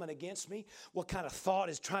what's coming against me, what kind of thought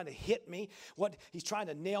is trying to hit me, what he's trying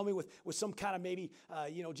to nail me with some kind of maybe,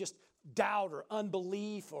 just doubt or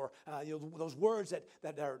unbelief or, those words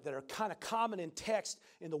that are kind of common in text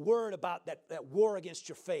in the word about that war against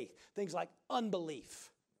your faith. Things like unbelief,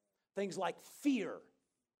 things like fear.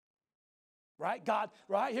 Right? God,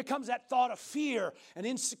 right? Here comes that thought of fear and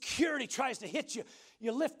insecurity tries to hit you.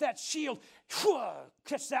 You lift that shield,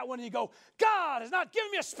 catch that one, and you go, God has not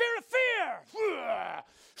given me a spirit of fear.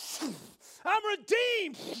 I'm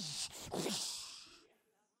redeemed.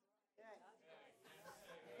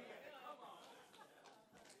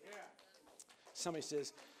 Somebody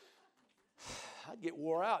says, I'd get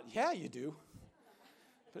wore out. Yeah, you do.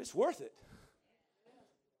 But it's worth it.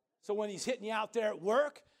 So when he's hitting you out there at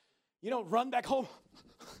work, you don't run back home.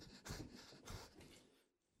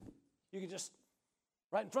 You can just,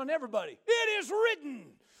 right in front of everybody, it is written.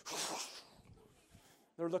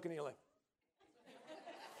 They're looking at you like.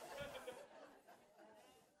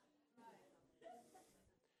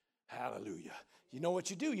 Hallelujah. You know what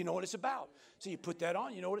you do. You know what it's about. So you put that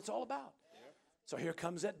on. You know what it's all about. So here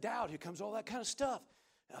comes that doubt. Here comes all that kind of stuff.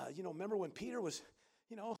 Remember when Peter was,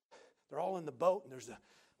 they're all in the boat and there's the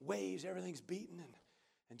waves. Everything's beating.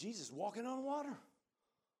 And Jesus is walking on water.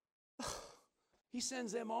 He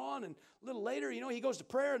sends them on, and a little later, he goes to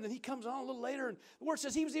prayer, and then he comes on a little later, and the word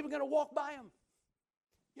says he was even going to walk by them.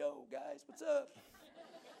 Yo, guys, what's up?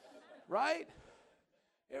 Right?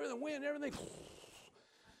 Everything wind, everything.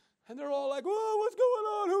 And they're all like, whoa, what's going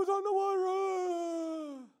on? Who's on the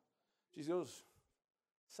water? Jesus goes,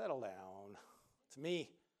 settle down. It's me.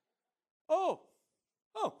 Oh.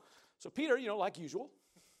 So Peter, like usual,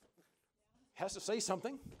 has to say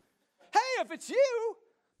something. Hey, if it's you,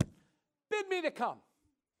 bid me to come.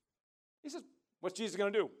 He says, what's Jesus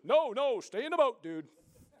going to do? No, stay in the boat, dude.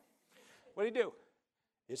 What did he do?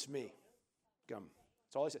 It's me. Come.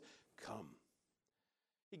 That's all he said. Come.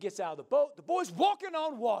 He gets out of the boat. The boy's walking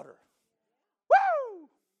on water. Woo!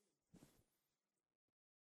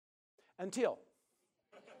 Until.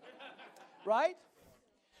 Right?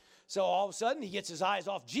 So all of a sudden, he gets his eyes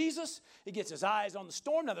off Jesus. He gets his eyes on the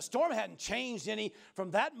storm. Now, the storm hadn't changed any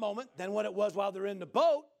from that moment than what it was while they're in the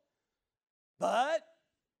boat. But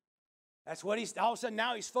that's what all of a sudden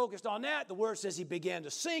now he's focused on that. The word says he began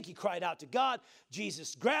to sink. He cried out to God.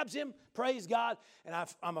 Jesus grabs him. Praise God. And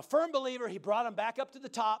I'm a firm believer. He brought him back up to the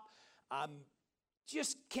top. I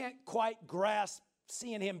just can't quite grasp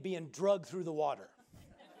seeing him being drugged through the water.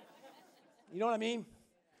 You know what I mean?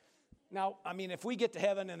 Now, if we get to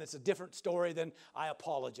heaven and it's a different story, then I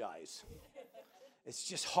apologize. It's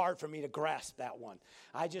just hard for me to grasp that one.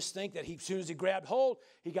 I just think that as soon as he grabbed hold,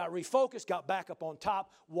 he got refocused, got back up on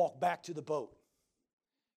top, walked back to the boat.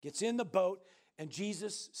 Gets in the boat, and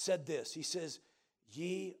Jesus said this. He says,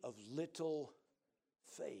 ye of little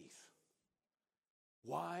faith,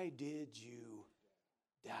 why did you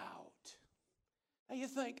doubt? Now you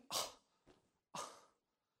think,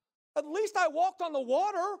 at least I walked on the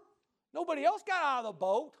water. Nobody else got out of the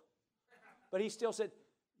boat. But he still said,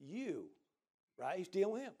 you. Right? He's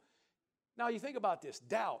dealing with him. Now you think about this.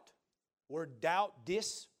 Doubt. Word doubt,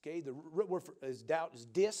 dis. Okay, the root word for doubt is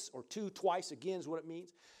dis, or two twice again is what it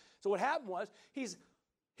means. So what happened was, he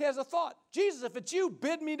has a thought. Jesus, if it's you,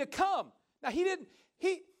 bid me to come. Now he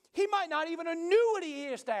might not even have knew what he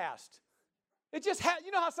just asked. It just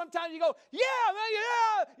you know how sometimes you go, yeah, man,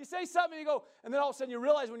 yeah. You say something, you go, and then all of a sudden you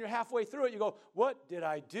realize when you're halfway through it, you go, what did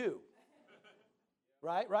I do?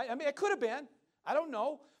 Right? It could have been. I don't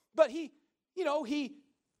know. But he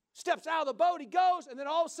steps out of the boat, he goes, and then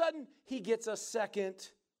all of a sudden, he gets a second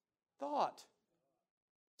thought.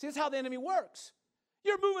 See, that's how the enemy works.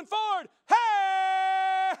 You're moving forward.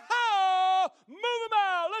 Hey, ho, move him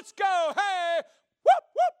out. Let's go. Hey, whoop,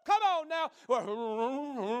 whoop, come on now.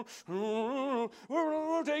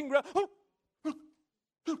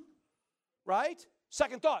 Right?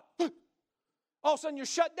 Second thought. All of a sudden, you're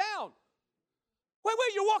shut down. Wait,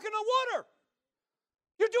 you're walking on water.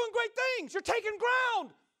 You're doing great things. You're taking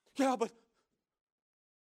ground. Yeah, but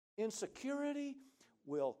insecurity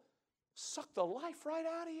will suck the life right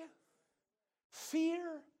out of you.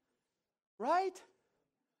 Fear, right?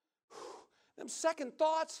 Them second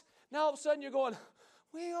thoughts. Now all of a sudden you're going,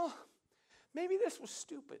 well, maybe this was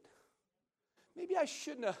stupid. Maybe I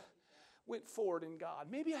shouldn't have went forward in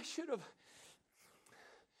God. Maybe I should have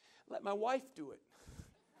let my wife do it.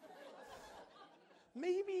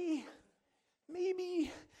 Maybe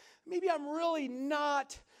I'm really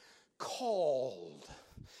not called.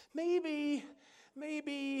 Maybe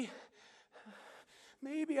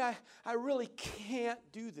I really can't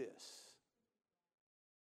do this.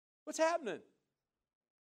 What's happening?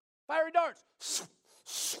 Fiery darts.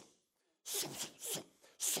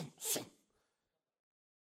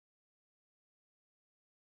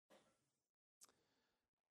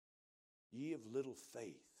 Ye of little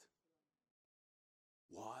faith,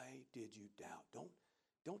 why did you doubt?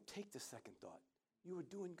 Don't take the second thought. You were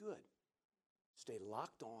doing good. Stay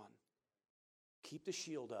locked on. Keep the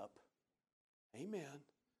shield up. Amen.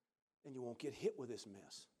 And you won't get hit with this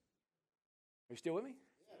mess. Are you still with me?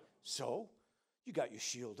 Yeah. So, you got your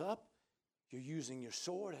shield up. You're using your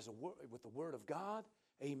sword with the word of God.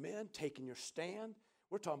 Amen. Taking your stand.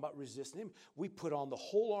 We're talking about resisting him. We put on the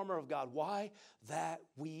whole armor of God. Why? That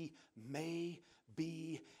we may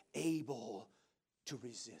be able to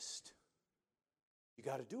resist. You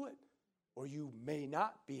got to do it, or you may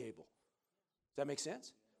not be able. Does that make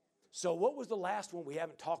sense? So what was the last one we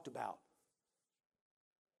haven't talked about?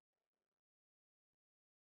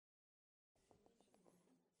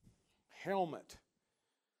 Helmet.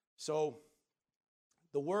 So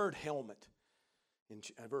the word helmet, in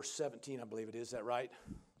verse 17, I believe it is that right?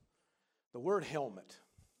 The word helmet.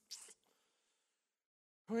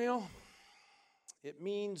 Well, it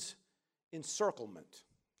means encirclement.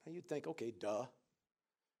 Now you'd think, okay, duh.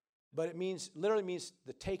 But it literally means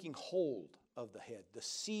the taking hold of the head, the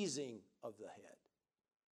seizing of the head.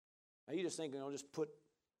 Now you just think, just put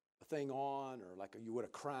a thing on, or like you would a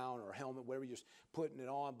crown or a helmet, whatever, you're just putting it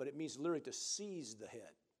on, but it means literally to seize the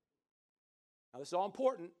head. Now this is all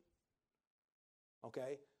important,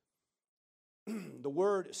 okay? The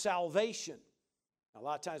word salvation. Now, a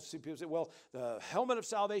lot of times people say, well, the helmet of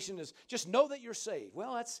salvation is just know that you're saved.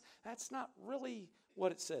 Well, that's not really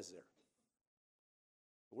what it says there.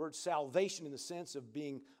 The word salvation in the sense of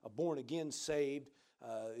being a born-again saved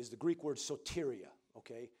is the Greek word soteria,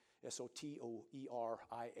 okay?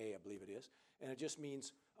 S-O-T-O-E-R-I-A, I believe it is. And it just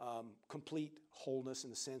means complete wholeness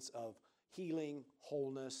in the sense of healing,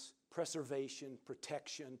 wholeness, preservation,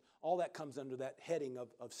 protection. All that comes under that heading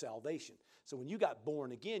of salvation. So when you got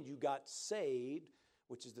born again, you got saved,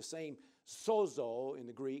 which is the same, sozo in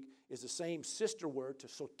the Greek, is the same sister word to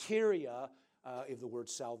soteria of the word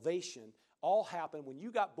salvation. All happened when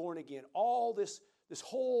you got born again. All this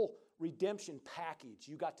whole redemption package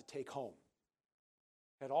you got to take home.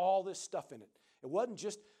 Had all this stuff in it. It wasn't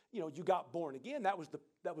just, you got born again. That was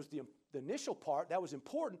the initial part. That was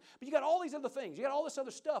important. But you got all these other things. You got all this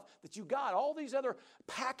other stuff that you got. All these other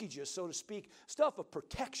packages, so to speak. Stuff of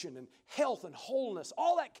protection and health and wholeness.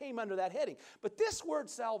 All that came under that heading. But this word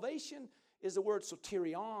salvation is the word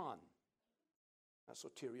soterion. Not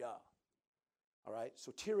soteria. All right?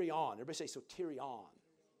 Soterion. Everybody say soterion. All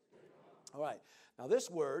right. Now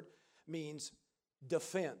this word means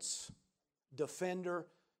defense. Defender,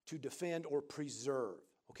 to defend or preserve.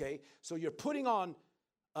 Okay? So you're putting on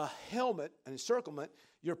a helmet, an encirclement.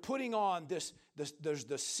 You're putting on there's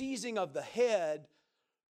the seizing of the head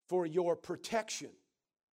for your protection.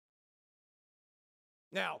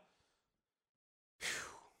 Now,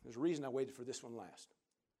 there's a reason I waited for this one last.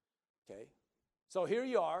 Okay? So here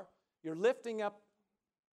you are. You're lifting up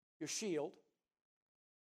your shield,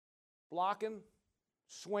 blocking,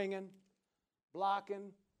 swinging,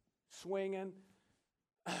 blocking, swinging.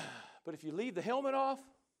 But if you leave the helmet off,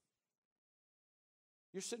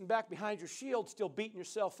 you're sitting back behind your shield still beating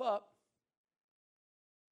yourself up,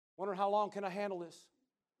 wondering how long can I handle this?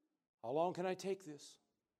 How long can I take this?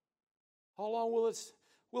 How long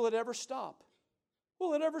will it ever stop?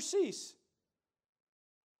 Will it ever cease?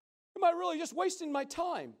 Am I really just wasting my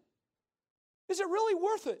time? Is it really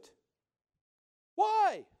worth it?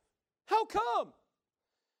 Why? How come?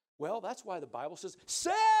 Well, that's why the Bible says,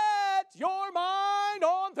 set your mind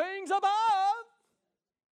on things above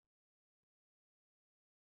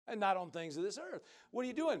and not on things of this earth. What are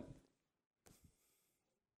you doing?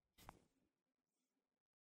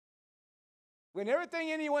 When everything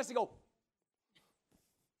in you wants to go,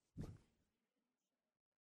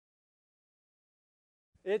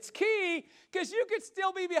 it's key, because you could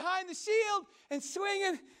still be behind the shield and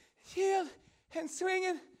swinging, shield and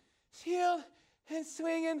swinging, shield and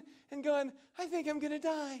swinging, and going, I think I'm going to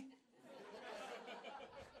die.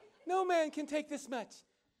 No man can take this much.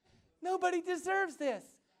 Nobody deserves this.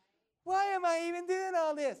 Why am I even doing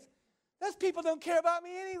all this? Those people don't care about me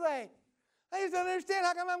anyway. I just don't understand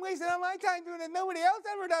how come I'm wasting all my time doing it. Nobody else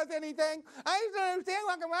ever does anything. I just don't understand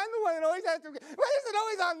how come I'm the one that always has to. Why is it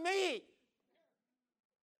always on me?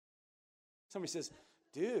 Somebody says,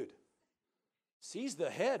 dude, seize the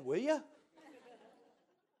head, will you?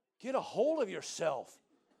 Get a hold of yourself.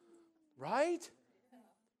 Right?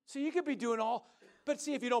 So you could be doing all, but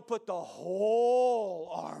see, if you don't put the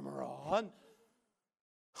whole armor on,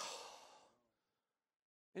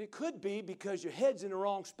 and it could be because your head's in the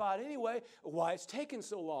wrong spot anyway, why it's taking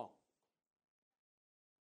so long.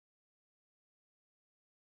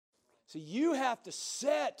 So you have to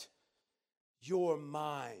set your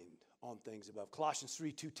mind on things above. Colossians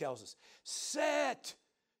 3:2 tells us, set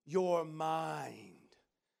your mind.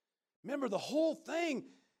 Remember, the whole thing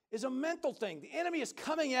is a mental thing. The enemy is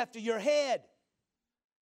coming after your head,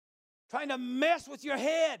 trying to mess with your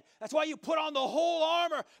head. That's why you put on the whole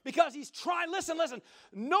armor, because he's trying. Listen,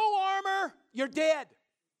 no armor, you're dead.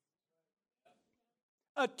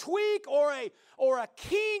 A tweak or a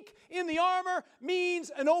kink in the armor means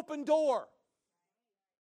an open door.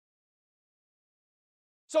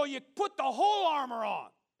 So you put the whole armor on.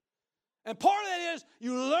 And part of that is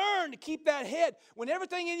you learn to keep that head. When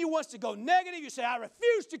everything in you wants to go negative, you say, I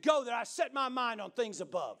refuse to go there. I set my mind on things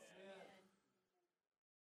above.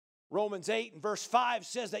 Romans 8 and verse 5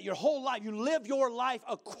 says that your whole life, you live your life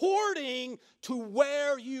according to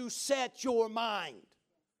where you set your mind.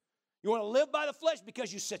 You want to live by the flesh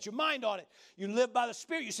because you set your mind on it. You live by the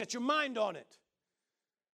Spirit, you set your mind on it.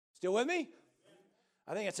 Still with me?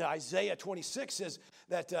 I think it's Isaiah 26 says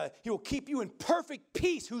that he will keep you in perfect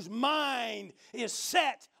peace whose mind is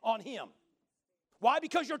set on him. Why?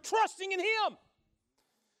 Because you're trusting in him.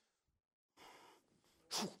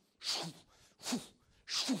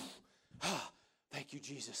 Thank you,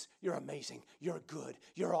 Jesus. You're amazing. You're good.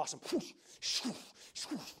 You're awesome.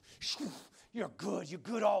 You're good. You're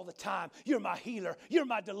good all the time. You're my healer. You're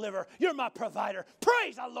my deliverer. You're my provider.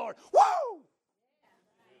 Praise the Lord. Woo!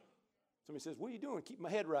 Somebody says, what are you doing? Keep my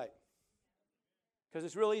head right. Because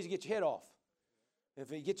it's real easy to get your head off.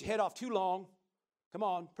 If you get your head off too long, come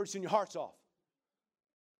on, pretty soon your heart's off.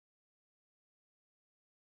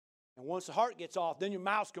 And once the heart gets off, then your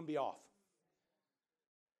mouth's going to be off.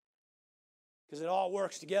 Because it all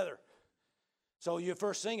works together. So your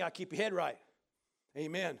first thing, I keep your head right.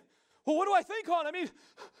 Amen. Well, what do I think on? I mean,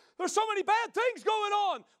 there's so many bad things going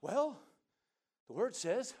on. Well, the Word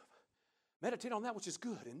says, meditate on that which is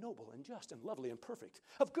good and noble and just and lovely and perfect,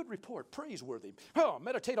 of good report, praiseworthy. Oh,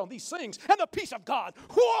 meditate on these things, and the peace of God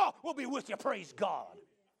will be with you. Praise God.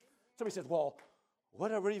 Somebody says, well,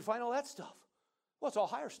 where do you find all that stuff? Well, it's all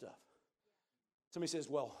higher stuff. Somebody says,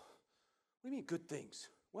 well, what do you mean good things?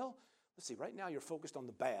 Well, let's see, right now you're focused on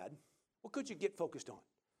the bad. What could you get focused on?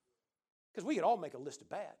 Because we could all make a list of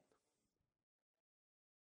bad.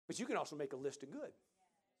 But you can also make a list of good.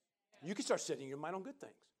 You can start setting your mind on good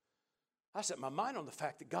things. I set my mind on the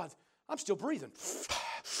fact that God, I'm still breathing.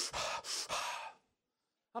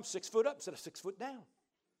 I'm 6 foot up instead of 6 foot down.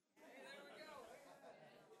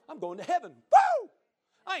 I'm going to heaven. Woo!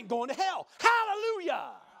 I ain't going to hell. Hallelujah!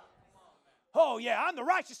 Oh, yeah, I'm the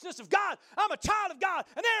righteousness of God. I'm a child of God,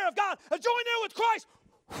 an heir of God, a joint heir with Christ.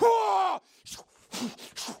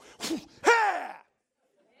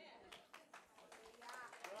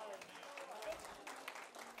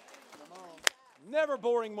 Never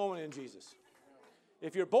boring moment in Jesus.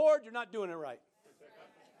 If you're bored, you're not doing it right.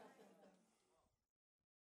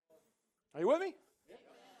 Are you with me?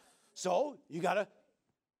 So, you got to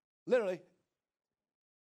literally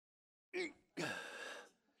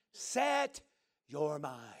set your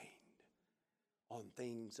mind on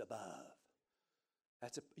things above.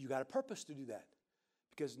 You got a purpose to do that.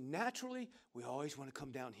 Because naturally, we always want to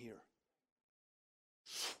come down here.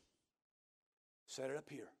 Set it up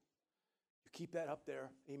here. You keep that up there,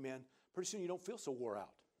 amen. Pretty soon you don't feel so wore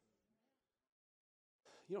out.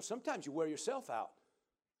 You know, sometimes you wear yourself out.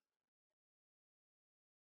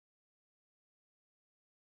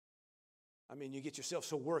 I mean, you get yourself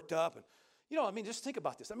so worked up. And, you know, I mean, just think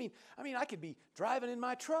about this. I mean, I could be driving in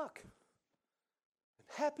my truck.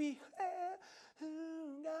 Happy.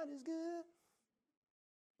 God is good.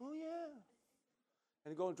 Oh, yeah.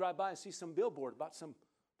 And go and drive by and see some billboard about some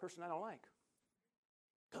person I don't like.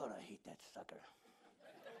 God, I hate that sucker.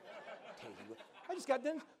 I just got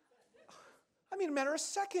done. I mean, a matter of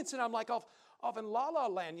seconds, and I'm like off in La La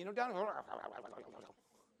Land, you know, down.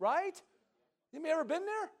 Right? You ever been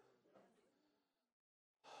there?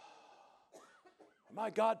 My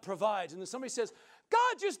God provides. And then somebody says,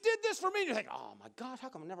 God just did this for me. And you think, oh, my God, how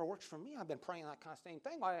come it never works for me? I've been praying that kind of same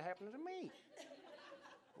thing. Why did it happen to me?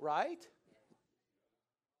 Right?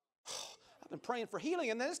 I've been praying for healing,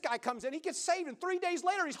 and then this guy comes in, he gets saved, and 3 days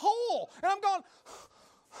later, he's whole. And I'm going,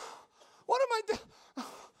 what am I doing?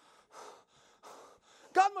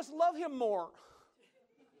 God must love him more.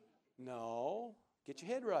 No. Get your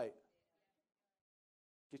head right.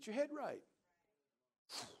 Get your head right.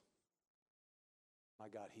 My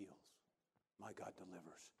God heals. My God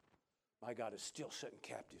delivers. My God is still setting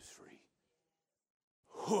captives free.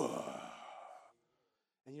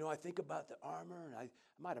 And you know, I think about the armor, and I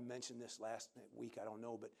might have mentioned this last week, I don't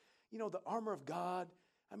know, but you know, the armor of God,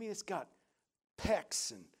 I mean, it's got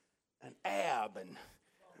pecs and an ab, and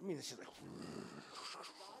I mean, it's just like,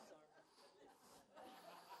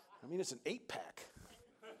 I mean, it's an 8-pack.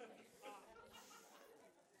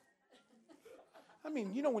 I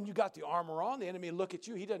mean, you know, when you got the armor on, the enemy look at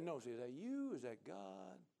you, he doesn't know. Is that you? Is that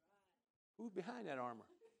God? Who's behind that armor?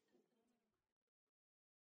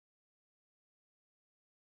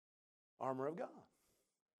 Armor of God.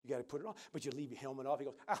 You got to put it on. But you leave your helmet off. He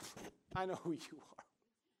goes, I know who you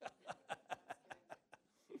are.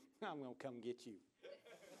 I'm going to come get you.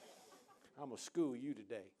 I'm going to school you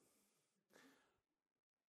today.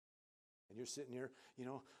 And you're sitting there, you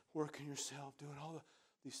know, working yourself, doing all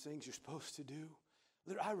these things you're supposed to do.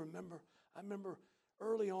 I remember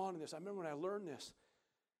early on in this, I remember when I learned this,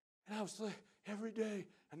 and I was like, every day,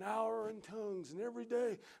 an hour in tongues, and every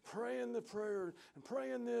day praying the prayer, and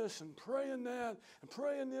praying this, and praying that, and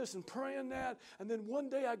praying this, and praying that, and then one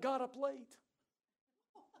day I got up late.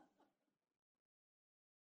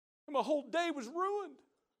 And my whole day was ruined,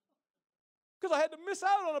 because I had to miss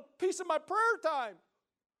out on a piece of my prayer time.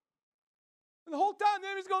 And the whole time the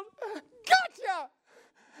enemy's going, gotcha!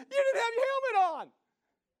 You didn't have your helmet on.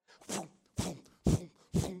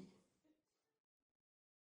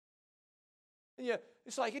 And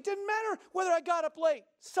it's like, it didn't matter whether I got up late.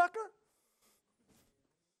 Sucker.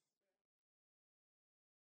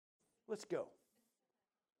 Let's go.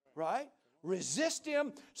 Right? Resist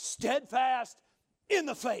him steadfast in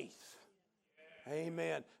the faith.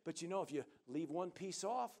 Amen. But you know, if you leave one piece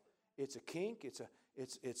off, it's a kink.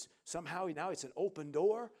 It's somehow now it's an open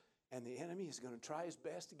door, and the enemy is going to try his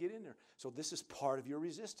best to get in there. So this is part of your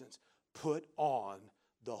resistance. Put on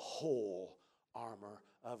the whole armor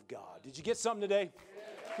of God. Did you get something today?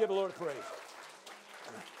 Give the Lord praise.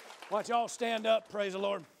 Why don't you all stand up? Praise the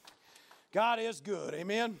Lord. God is good.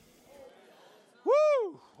 Amen.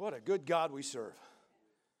 Woo! What a good God we serve.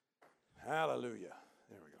 Hallelujah.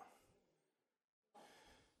 There we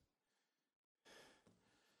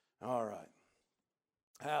go. All right.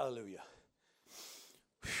 Hallelujah.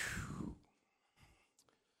 Whew.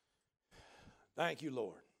 Thank you,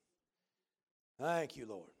 Lord. Thank you,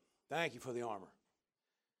 Lord. Thank you for the armor.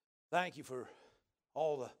 Thank you for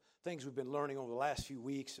all the things we've been learning over the last few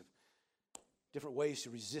weeks of different ways to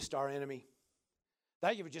resist our enemy.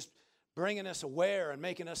 Thank you for just bringing us aware and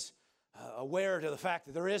making us aware to the fact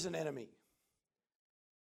that there is an enemy.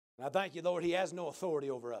 And I thank you, Lord, he has no authority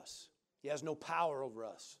over us. He has no power over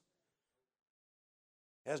us.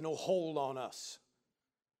 He has no hold on us.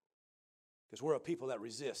 Because we're a people that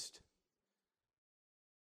resist.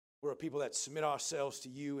 We're a people that submit ourselves to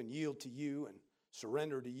you and yield to you and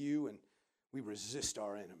surrender to you, and we resist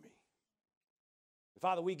our enemy. And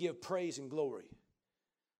Father, we give praise and glory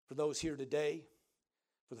for those here today,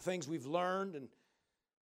 for the things we've learned and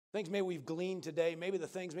things maybe we've gleaned today, maybe the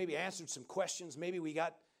things maybe answered some questions, maybe we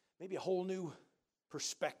got maybe a whole new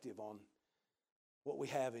perspective on what we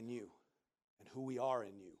have in you and who we are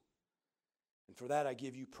in you. And for that I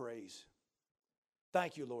give you praise.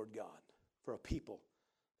 Thank you, Lord God, for a people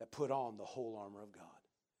that put on the whole armor of God.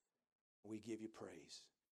 We give you praise.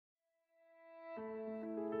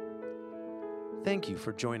 Thank you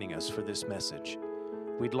for joining us for this message.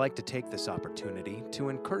 We'd like to take this opportunity to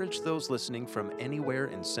encourage those listening from anywhere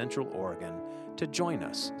in Central Oregon to join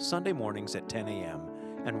us Sunday mornings at 10 a.m.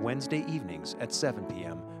 and Wednesday evenings at 7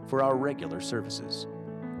 p.m. for our regular services.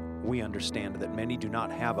 We understand that many do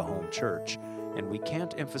not have a home church, and we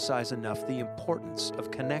can't emphasize enough the importance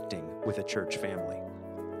of connecting with a church family.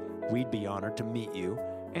 We'd be honored to meet you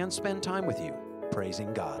and spend time with you,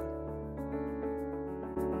 praising God.